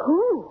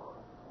 Who?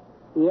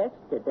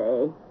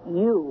 Yesterday,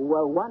 you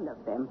were one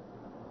of them.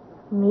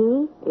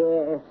 Me?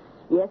 Yes,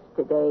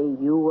 yesterday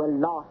you were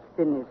lost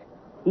in it.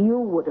 You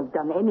would have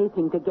done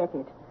anything to get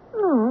it.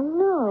 Oh,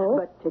 no.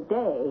 But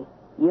today,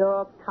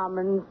 your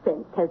common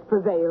sense has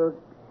prevailed.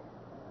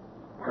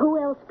 Who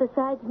else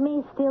besides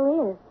me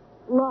still is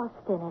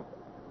lost in it?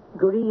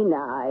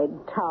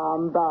 Green-eyed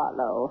Tom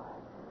Barlow.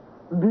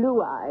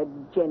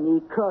 Blue-eyed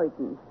Jenny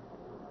Croydon.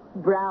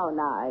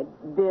 Brown-eyed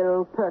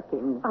Bill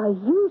Perkins. Are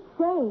you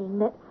saying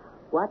that...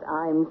 What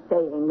I'm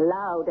saying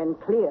loud and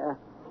clear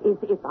is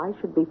if I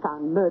should be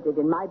found murdered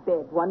in my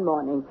bed one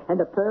morning and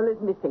the pearl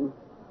is missing,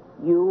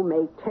 you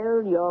may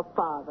tell your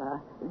father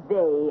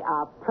they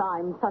are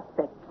prime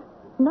suspects.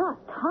 Not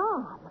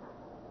Tom.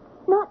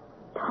 Not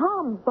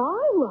Tom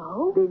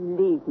Barlow.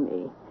 Believe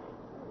me,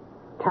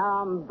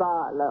 Tom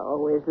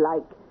Barlow is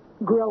like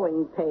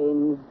growing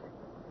pains.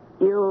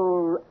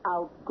 You'll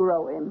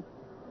outgrow him.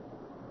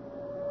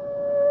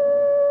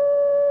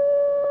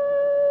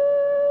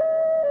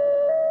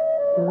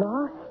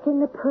 Lost in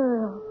the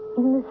pearl,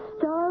 in the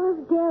Star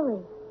of Delhi.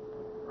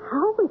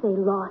 How were they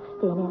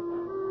lost in it?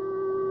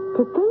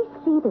 Did they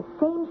see the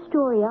same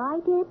story I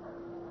did?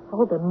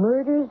 All the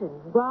murders and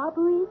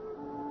robberies?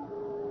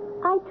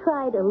 I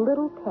tried a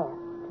little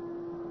test.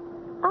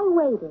 I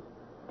waited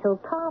till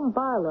Tom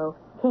Barlow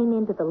came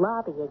into the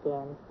lobby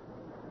again.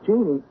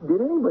 Janie,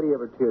 did anybody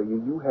ever tell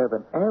you you have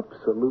an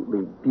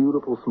absolutely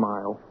beautiful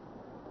smile?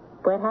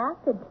 What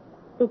happened?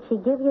 Did she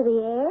give you the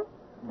air?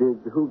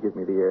 Did who give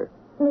me the air?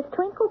 Miss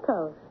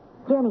Twinkletoes.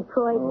 Jenny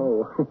Croydon.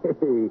 Oh,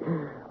 hey,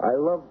 I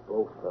love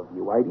both of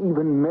you. I'd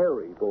even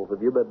marry both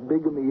of you, but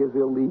bigamy is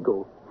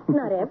illegal.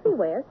 Not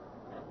everywhere.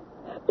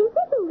 Is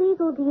it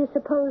illegal, do you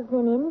suppose,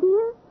 in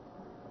India?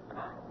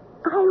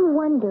 I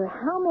wonder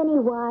how many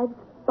wives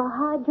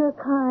Bahadur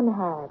Khan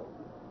had.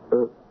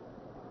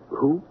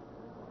 Who?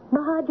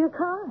 Bahadur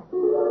Khan.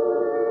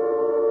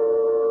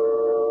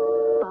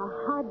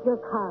 Bahadur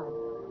Khan.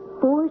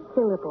 4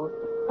 syllables,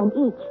 and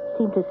each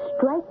seemed to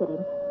strike at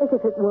him as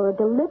if it were a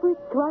deliberate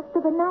thrust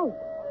of a knife.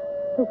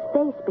 His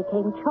face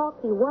became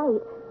chalky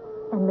white,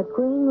 and the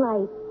green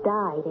light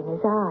died in his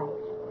eyes.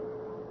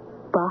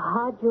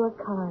 Bahadur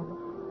Khan,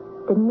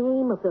 the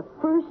name of the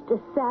first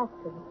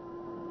assassin.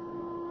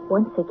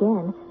 Once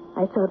again,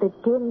 I saw the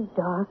dim,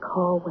 dark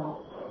hallway,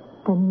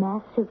 the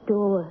massive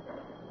door,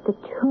 the 2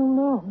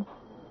 men,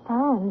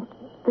 and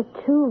the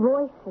 2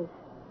 voices.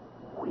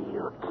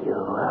 We'll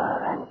kill her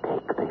and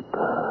take the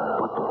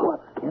pearl. But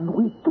what can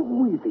we do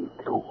with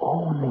it? To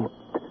own it.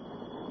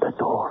 The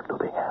door to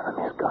the harem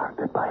is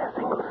guarded by a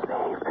single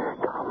slave.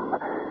 Come,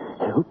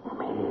 help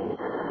me.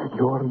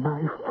 Your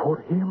knife for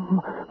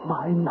him,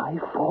 my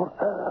knife for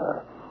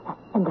her.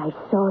 And I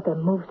saw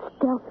them move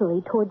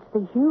stealthily towards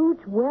the huge,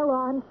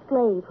 well-armed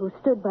slave who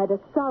stood by the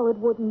solid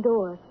wooden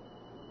door.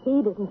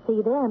 He didn't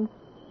see them,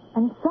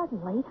 and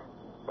suddenly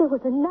there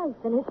was a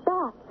knife in his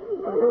back.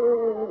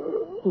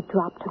 He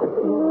dropped to the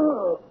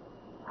floor.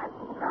 And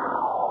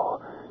now,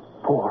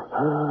 for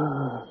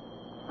her.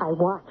 I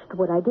watched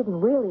what I didn't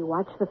really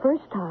watch the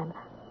first time.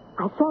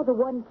 I saw the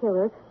one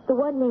killer, the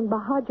one named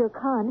Bahadur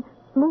Khan,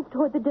 move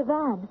toward the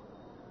divan.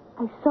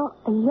 I saw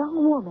a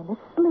young woman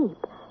asleep.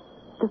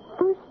 The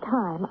first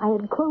time I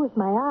had closed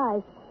my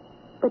eyes,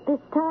 but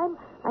this time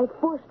I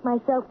forced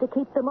myself to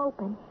keep them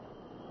open.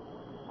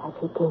 As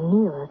he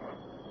came nearer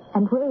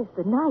and raised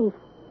the knife,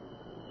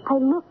 I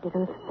looked at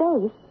her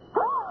face.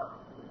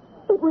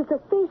 It was the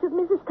face of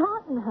Mrs.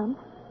 Tottenham.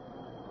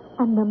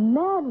 And the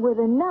man with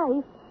the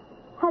knife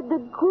had the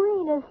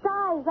greenest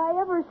eyes I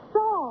ever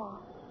saw.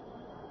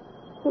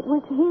 It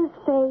was his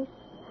face,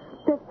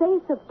 the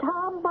face of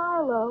Tom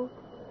Barlow.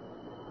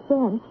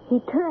 Then he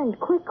turned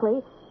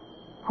quickly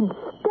and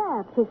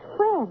stabbed his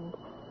friend.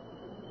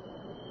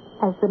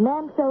 As the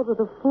man fell to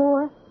the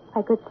floor,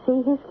 I could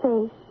see his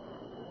face.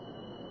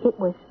 It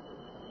was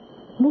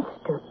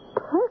Mr.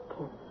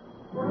 Perkins.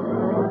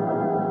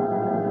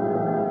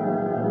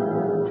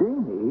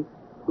 Janie,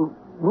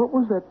 what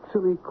was that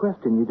silly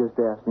question you just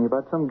asked me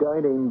about some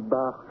guy named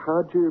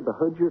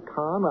Bahadur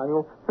Khan? I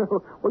don't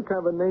know. What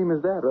kind of a name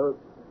is that?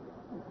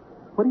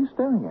 What are you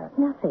staring at?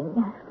 Nothing.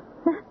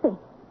 Nothing.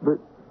 But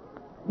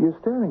you're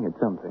staring at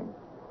something.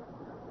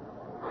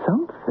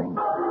 Something.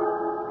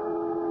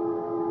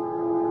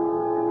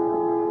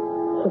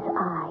 His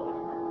eyes.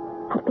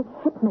 I'd been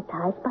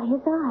hypnotized by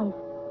his eyes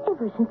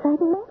ever since I'd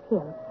met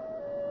him.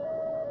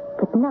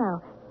 But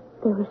now,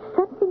 there was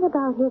something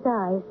about his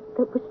eyes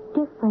that was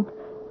different.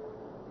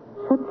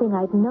 Something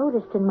I'd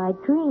noticed in my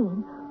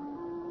dream.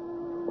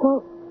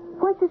 Or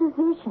was it a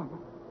vision?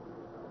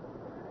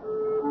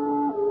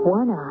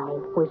 One eye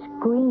was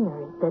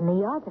greener than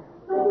the other.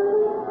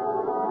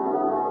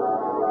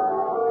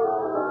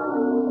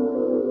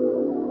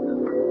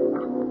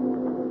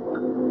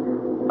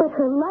 But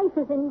her life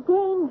is in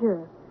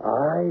danger.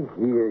 I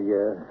hear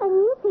you. And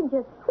you can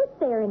just sit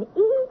there and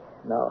eat.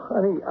 Now,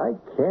 honey, I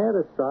can't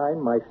assign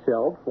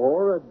myself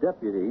or a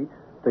deputy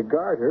to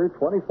guard her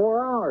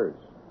 24 hours.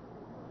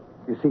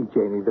 You see,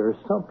 Janie, there are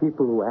some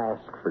people who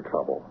ask for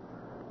trouble.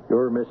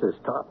 Your Mrs.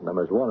 Tottenham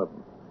is one of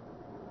them.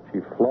 She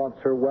flaunts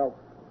her wealth,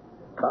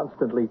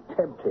 constantly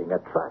tempting,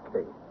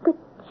 attracting. But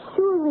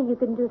surely you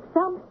can do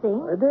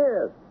something. I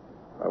did.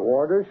 I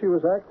warned her she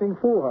was acting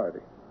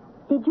foolhardy.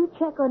 Did you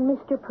check on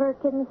Mr.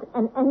 Perkins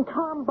and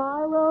Tom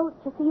Barlow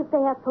to see if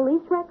they have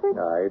police records?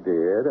 I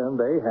did, and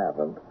they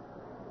haven't.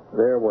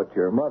 They're what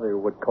your mother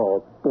would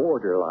call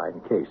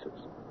borderline cases.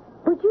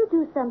 Would you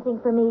do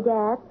something for me,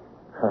 Dad?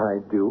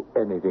 I'd do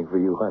anything for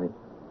you, honey.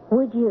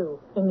 Would you,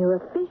 in your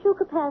official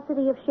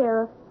capacity of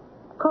sheriff,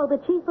 call the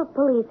chief of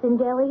police in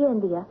Delhi,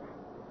 India?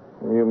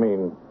 You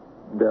mean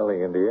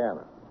Delhi,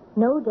 Indiana?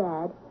 No,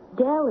 Dad.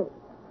 Delhi.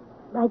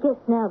 I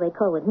guess now they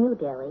call it New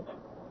Delhi.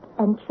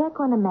 And check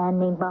on a man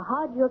named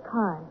Bahadur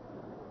Khan.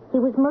 He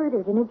was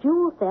murdered in a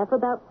jewel theft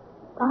about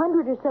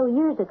 100 or so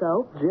years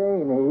ago.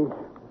 Janie,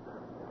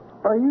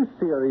 are you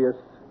serious?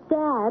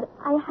 Dad,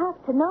 I have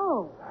to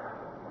know.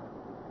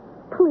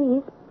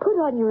 Please, put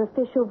on your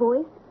official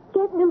voice.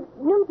 Get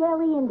New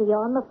Delhi, India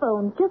on the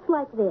phone, just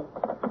like this.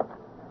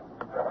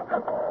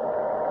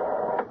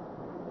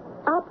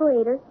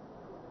 Operator,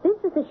 this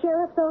is the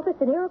sheriff's office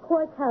in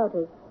Iroquois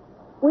County.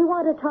 We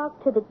want to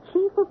talk to the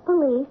chief of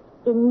police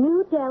in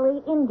New Delhi,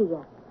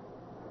 India.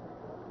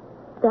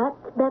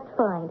 That's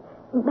fine.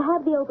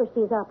 Have the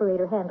overseas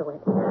operator handle it.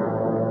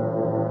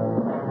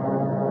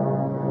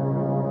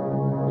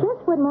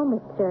 Just one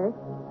moment, sir.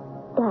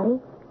 Daddy,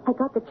 I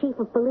got the chief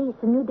of police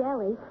in New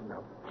Delhi.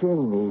 No,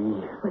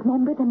 Janie.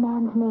 Remember the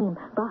man's name,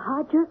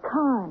 Bahadur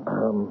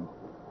Khan.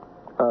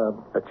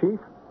 A chief?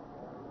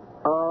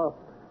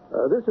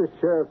 This is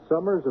Sheriff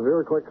Summers of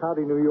Iroquois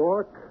County, New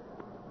York.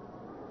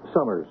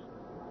 Summers.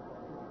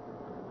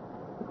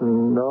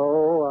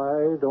 No,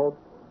 I don't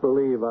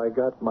believe I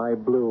got my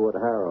blue at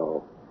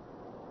Harrow.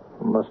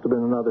 Must have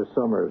been another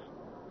Summers.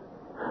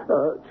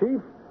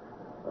 Chief,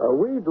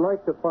 we'd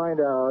like to find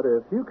out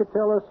if you could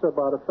tell us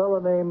about a fellow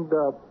named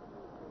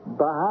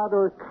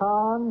Bahadur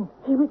Khan.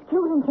 He was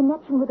killed in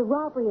connection with the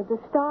robbery of the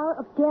Star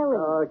of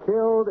Delhi.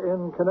 Killed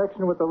in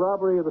connection with the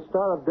robbery of the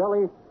Star of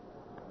Delhi?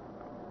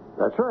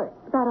 That's right.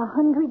 About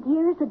 100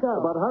 years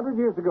ago. About 100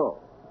 years ago,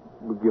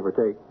 give or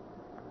take.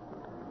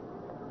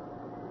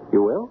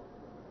 You will?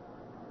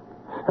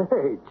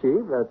 Hey,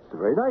 Chief, that's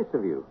very nice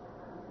of you.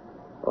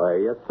 Why,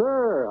 yes,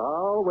 sir.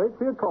 I'll wait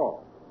for your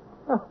call.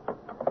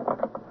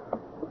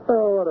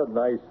 Oh, what a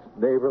nice,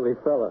 neighborly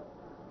fella.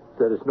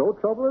 Said it's no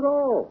trouble at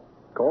all.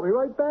 Call me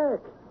right back.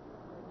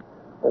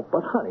 Oh,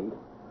 but, honey,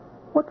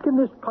 what can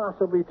this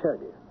possibly tell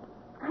you?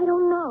 I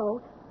don't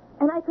know,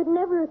 and I could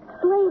never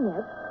explain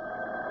it.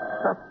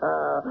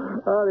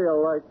 How do you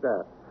like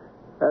that?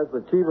 Has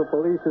the chief of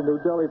police in New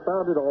Delhi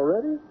found it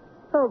already?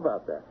 How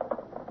about that?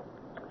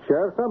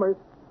 Sheriff Summers.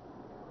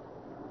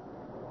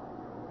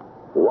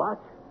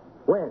 What?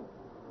 When?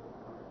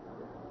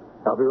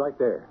 I'll be right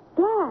there.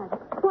 Dad,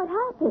 what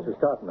happened? Mrs.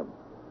 Tottenham.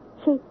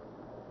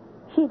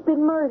 She's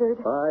been murdered.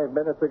 5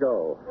 minutes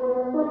ago.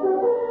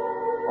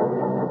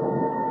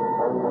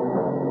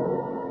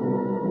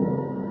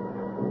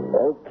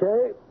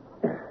 Okay.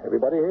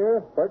 Everybody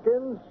here?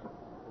 Perkins?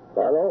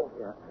 Barlow?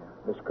 Yeah.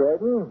 Miss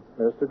Croydon?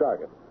 Mr.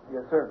 Dargan?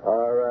 Yes, sir.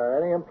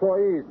 Are any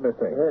employees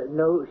missing?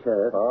 No,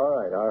 Sheriff. All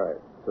right.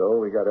 So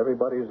we got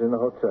everybody who's in the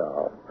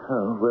hotel.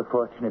 Oh, we're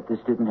fortunate this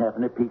didn't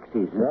happen at peak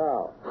season.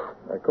 Now,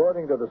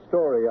 according to the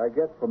story I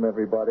get from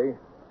everybody,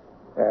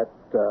 at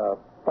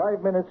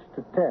 5 minutes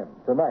to 10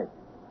 tonight,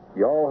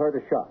 you all heard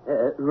a shot.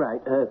 Right,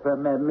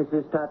 from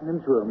Mrs.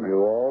 Tottenham's room.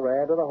 You all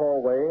ran to the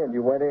hallway and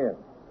you went in.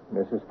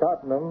 Mrs.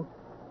 Tottenham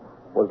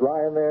was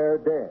lying there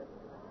dead.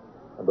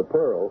 And the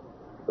pearl,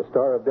 the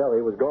Star of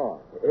Delhi, was gone.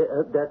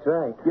 That's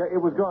right. Yeah,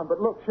 it was gone. But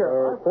look,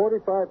 Sheriff, her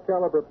 .45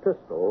 caliber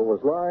pistol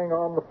was lying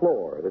on the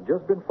floor. It had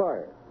just been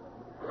fired.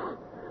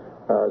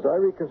 As I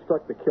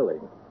reconstruct the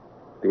killing,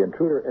 the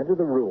intruder entered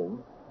the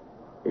room.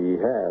 He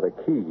had a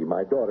key.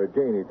 My daughter,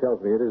 Janie,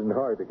 tells me it isn't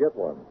hard to get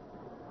one.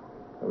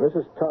 And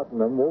Mrs.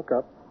 Tottenham woke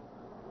up.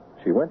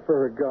 She went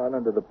for her gun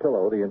under the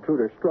pillow. The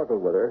intruder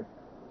struggled with her.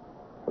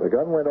 The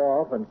gun went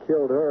off and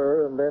killed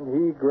her, and then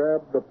he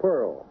grabbed the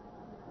pearl.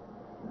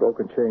 The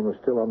broken chain was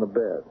still on the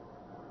bed.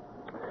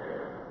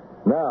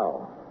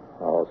 Now,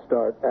 I'll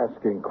start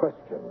asking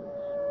questions.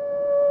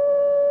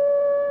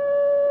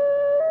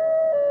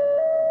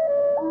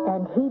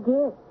 And he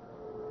did.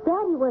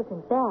 Daddy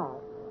wasn't bad,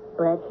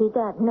 but he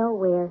got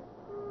nowhere.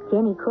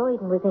 Jenny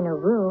Croydon was in her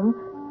room.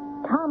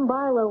 Tom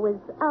Barlow was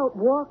out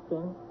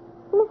walking.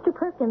 Mr.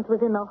 Perkins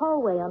was in the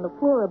hallway on the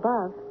floor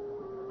above.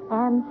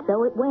 And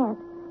so it went.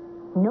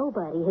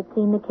 Nobody had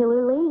seen the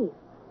killer leave.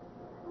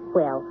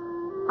 Well,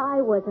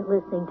 I wasn't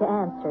listening to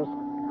answers.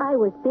 I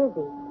was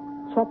busy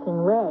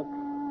checking legs,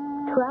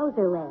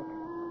 trouser legs.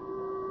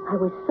 I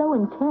was so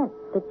intense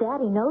that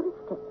Daddy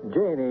noticed it.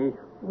 Janie,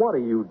 what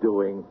are you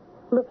doing?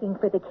 Looking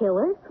for the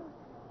killer?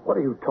 What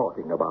are you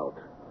talking about?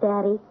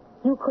 Daddy,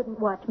 you couldn't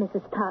watch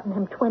Mrs.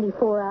 Tottenham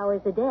 24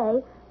 hours a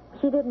day.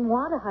 She didn't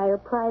want to hire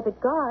private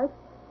guards.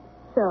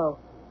 So,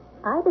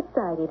 I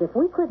decided if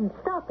we couldn't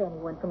stop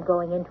anyone from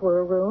going into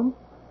her room,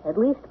 at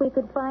least we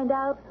could find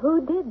out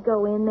who did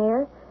go in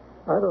there.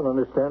 I don't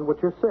understand what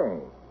you're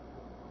saying.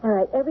 All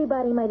right,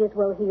 everybody might as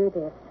well hear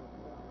this.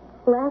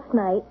 Last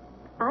night,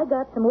 I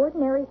got some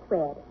ordinary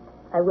thread.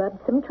 I rubbed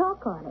some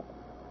chalk on it.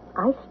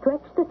 I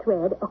stretched the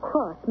thread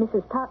across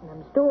Mrs.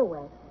 Tottenham's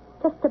doorway,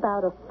 just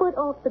about a foot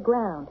off the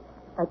ground,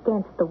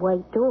 Against the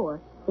white door,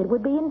 it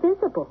would be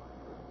invisible.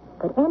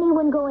 But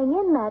anyone going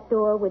in that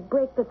door would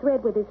break the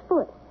thread with his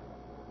foot.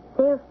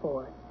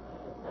 Therefore,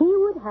 he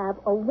would have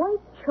a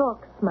white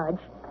chalk smudge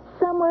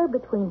somewhere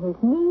between his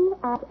knee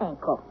and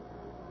ankle.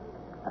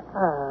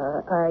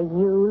 Are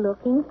you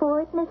looking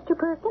for it, Mr.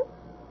 Perkins?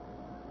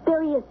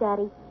 There he is,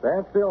 Daddy.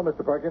 Stand still,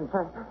 Mr. Perkins.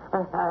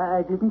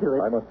 I didn't do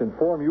it. I must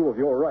inform you of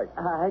your rights.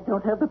 I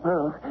don't have the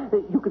pearl.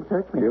 You can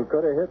search me. You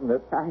could have hidden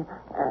it.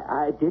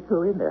 I did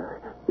go in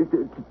there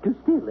to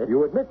steal it.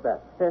 You admit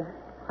that.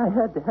 I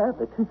had to have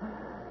it.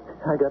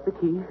 I got the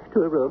key to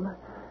her room.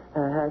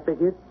 I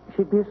figured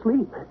she'd be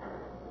asleep.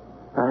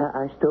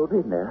 I stole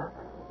in there.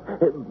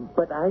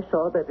 But I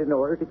saw that in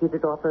order to get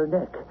it off her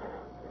neck,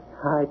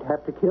 I'd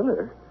have to kill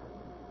her.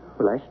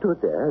 Well, I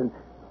stood there, and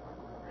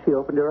she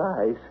opened her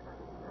eyes.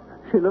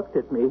 She looked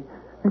at me,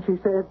 and she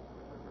said,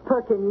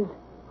 Perkins,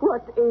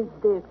 what is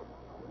this?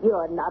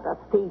 You're not a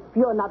thief.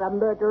 You're not a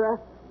murderer.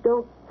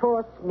 Don't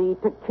force me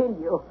to kill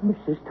you.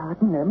 Mrs.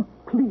 Tottenham,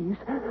 please,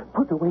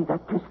 put away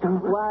that pistol.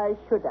 Why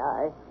should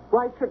I?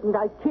 Why shouldn't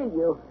I kill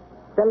you?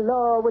 The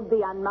law would be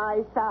on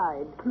my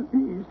side.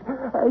 Please,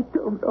 I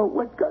don't know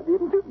what got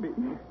into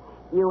me.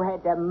 You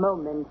had a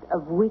moment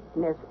of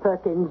weakness,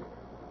 Perkins.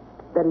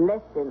 The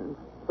lesson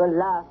will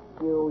last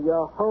you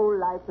your whole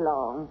life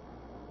long.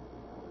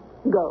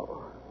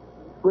 Go.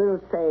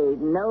 We'll say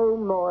no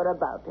more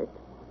about it.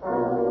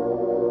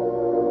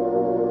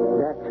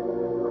 That's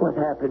what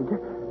happened.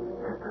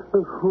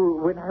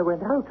 When I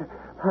went out,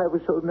 I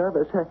was so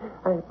nervous,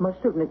 I must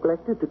have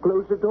neglected to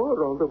close the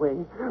door all the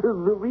way. The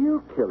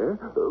real killer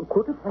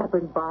could have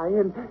happened by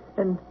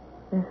and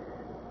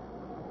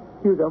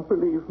you don't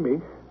believe me.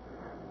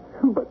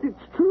 But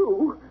it's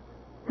true.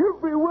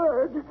 Every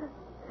word.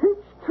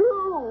 It's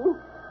true.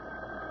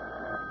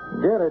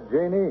 Get it,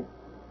 Janie.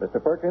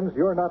 Mr. Perkins,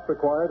 you're not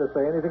required to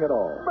say anything at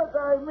all. But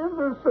I'm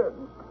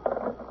innocent.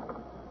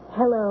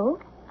 Hello?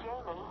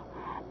 Janie,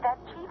 that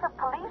chief of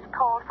police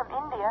called from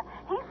India.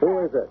 He said...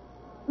 Who is it?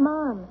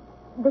 Mom,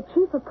 the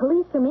chief of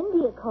police from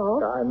India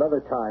called. Another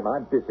time.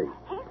 I'm busy.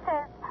 He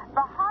says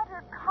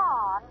Bahadur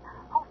Khan,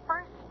 who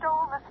first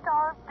stole the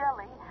Star of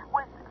Delhi,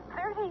 was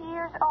 30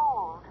 years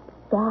old.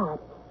 Dad,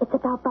 it's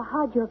about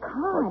Bahadur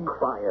Khan. I'm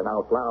crying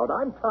out loud.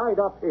 I'm tied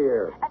up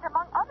here. And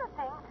among other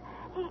things,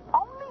 he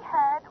only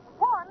had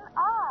one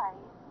eye.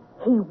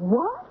 He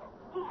what?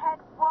 He had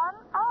one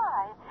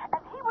eye,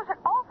 and he was an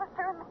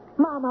officer in...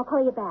 Mom, I'll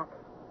call you back.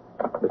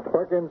 Mr.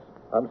 Perkins,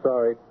 I'm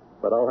sorry,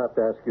 but I'll have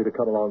to ask you to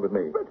come along with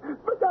me.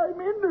 But I'm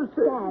innocent.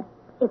 Dad,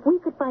 if we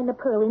could find the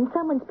pearl in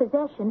someone's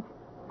possession,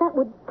 that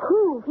would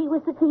prove he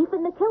was the thief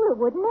and the killer,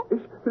 wouldn't it?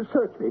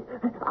 Search me.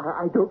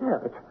 I don't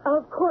have it.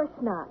 Of course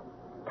not.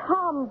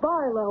 Tom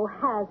Barlow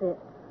has it.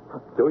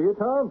 Do you,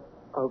 Tom?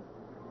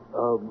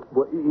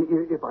 Well,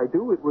 if I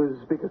do, it was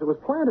because it was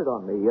planted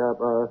on me.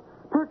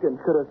 Perkins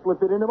could have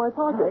slipped it into my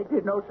pocket. I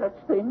did no such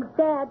thing.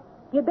 Dad,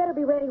 you better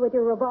be ready with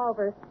your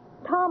revolver.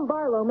 Tom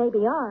Barlow may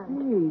be armed.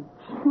 Hey,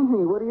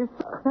 Jimmy, what do you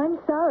say? I'm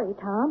sorry,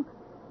 Tom.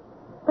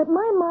 But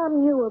my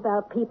mom knew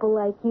about people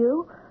like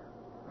you.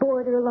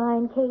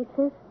 Borderline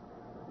cases.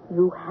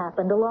 You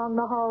happened along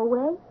the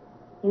hallway.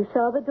 You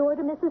saw the door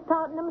to Mrs.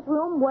 Tottenham's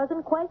room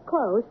wasn't quite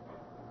closed.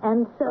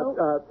 And so...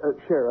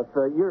 Sheriff,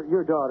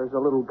 your daughter's a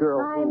little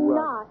girl I'm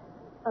not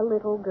a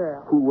little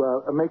girl. who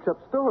makes up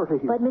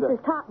stories. But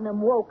Mrs.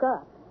 Tottenham woke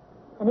up.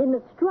 And in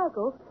the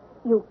struggle,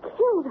 you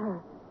killed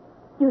her.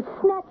 You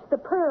snatched the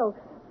pearl.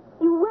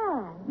 You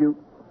ran.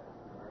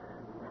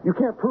 You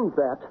can't prove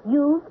that.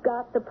 You've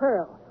got the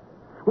pearl.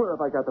 Where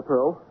have I got the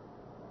pearl?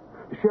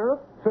 Sheriff,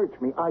 search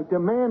me. I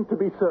demand to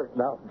be searched.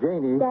 Now,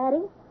 Janie...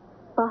 Daddy,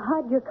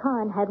 Bahadur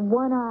Khan had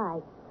one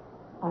eye.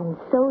 And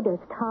so does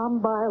Tom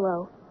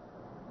Barlow.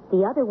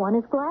 The other one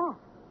is glass.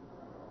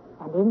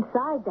 And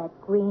inside that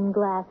green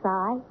glass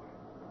eye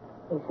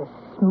is a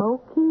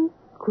smoky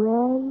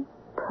gray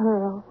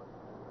pearl.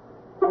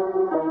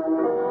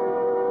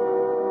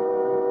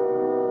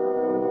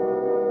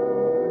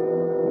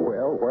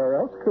 Well, where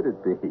else could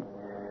it be?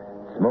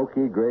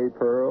 Smoky gray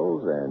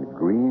pearls and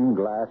green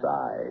glass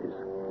eyes.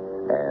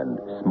 And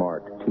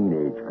smart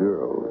teenage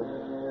girls.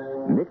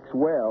 Mix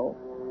well,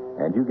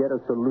 and you get a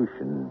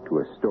solution to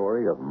a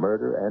story of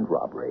murder and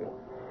robbery.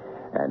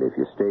 And if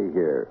you stay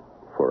here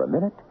for a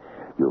minute,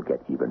 you'll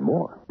get even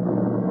more.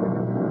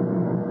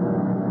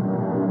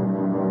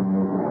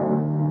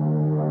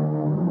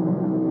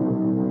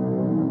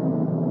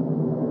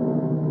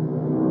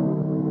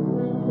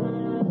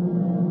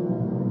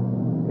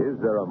 Is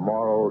there a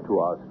moral to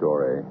our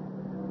story?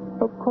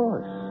 Of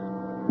course.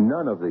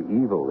 None of the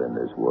evil in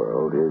this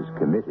world is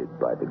committed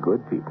by the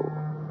good people.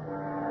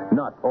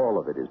 Not all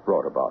of it is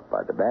brought about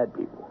by the bad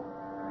people.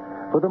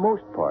 For the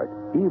most part,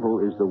 evil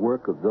is the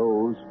work of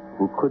those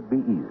who could be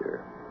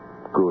either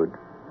good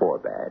or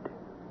bad,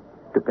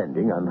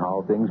 depending on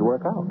how things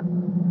work out.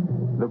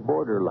 The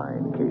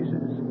borderline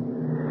cases.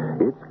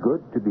 It's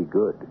good to be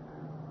good.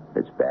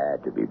 It's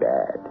bad to be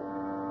bad.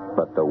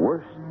 But the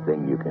worst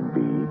thing you can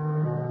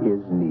be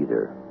is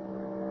neither.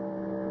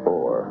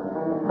 Or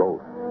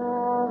both.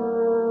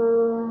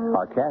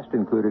 Our cast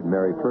included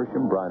Mary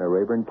Persham, Bryna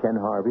Rayburn, Ken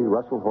Harvey,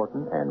 Russell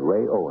Horton, and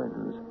Ray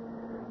Owens.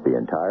 The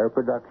entire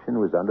production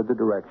was under the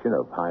direction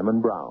of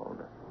Hyman Brown.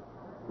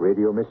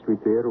 Radio Mystery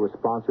Theater was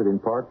sponsored in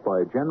part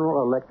by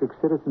General Electric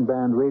Citizen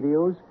Band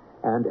Radios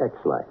and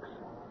X-Lax.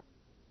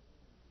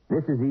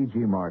 This is E.G.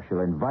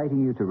 Marshall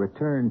inviting you to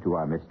return to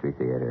our Mystery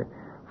Theater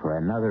for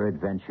another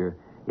adventure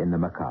in the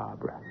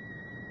macabre.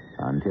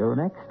 Until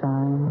next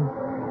time,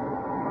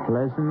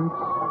 pleasant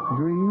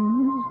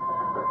dreams.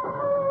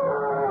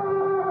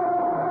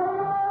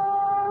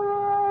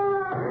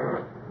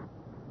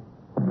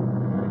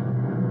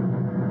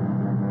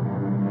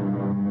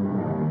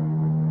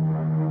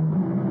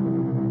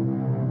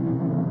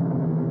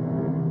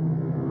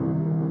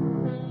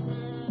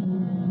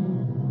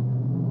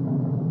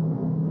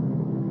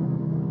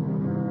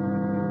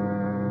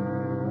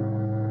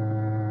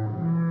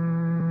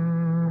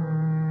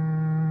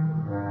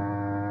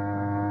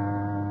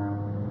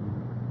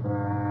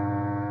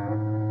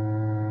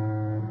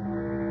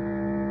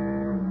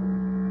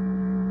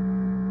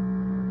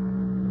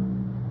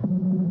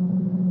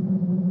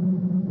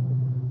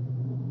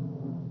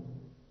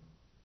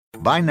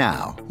 By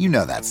now, you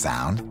know that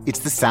sound. It's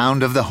the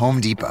sound of the Home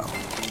Depot.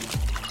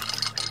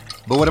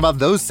 But what about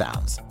those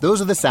sounds?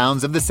 Those are the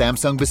sounds of the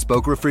Samsung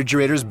Bespoke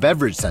Refrigerator's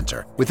Beverage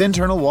Center with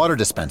internal water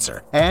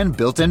dispenser and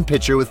built-in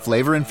pitcher with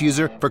flavor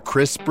infuser for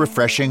crisp,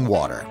 refreshing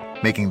water.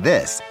 Making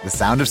this the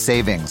sound of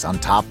savings on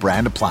top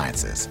brand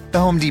appliances. The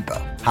Home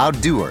Depot. How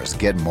doers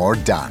get more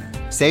done.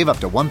 Save up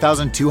to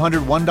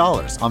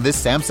 $1,201 on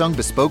this Samsung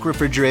Bespoke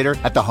Refrigerator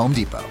at the Home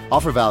Depot.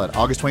 Offer valid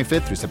August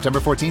 25th through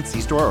September 14th.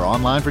 See store or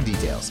online for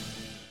details.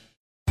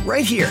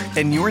 Right here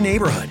in your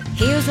neighborhood.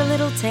 Here's a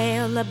little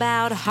tale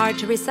about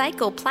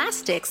hard-to-recycle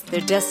plastics.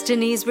 Their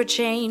destinies were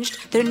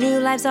changed. Their new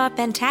lives are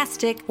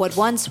fantastic. What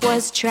once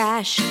was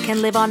trash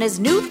can live on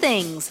as new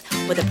things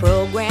with a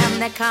program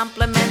that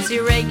complements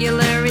your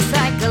regular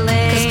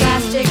recycling. 'Cause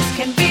plastics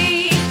can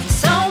be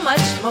so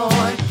much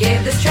more.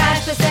 Give this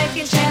trash the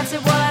second chance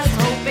it was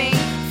hoping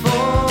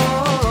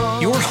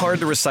for. Your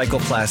hard-to-recycle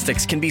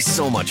plastics can be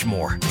so much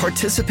more.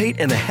 Participate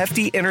in the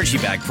Hefty Energy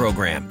Bag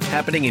program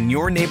happening in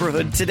your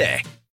neighborhood today.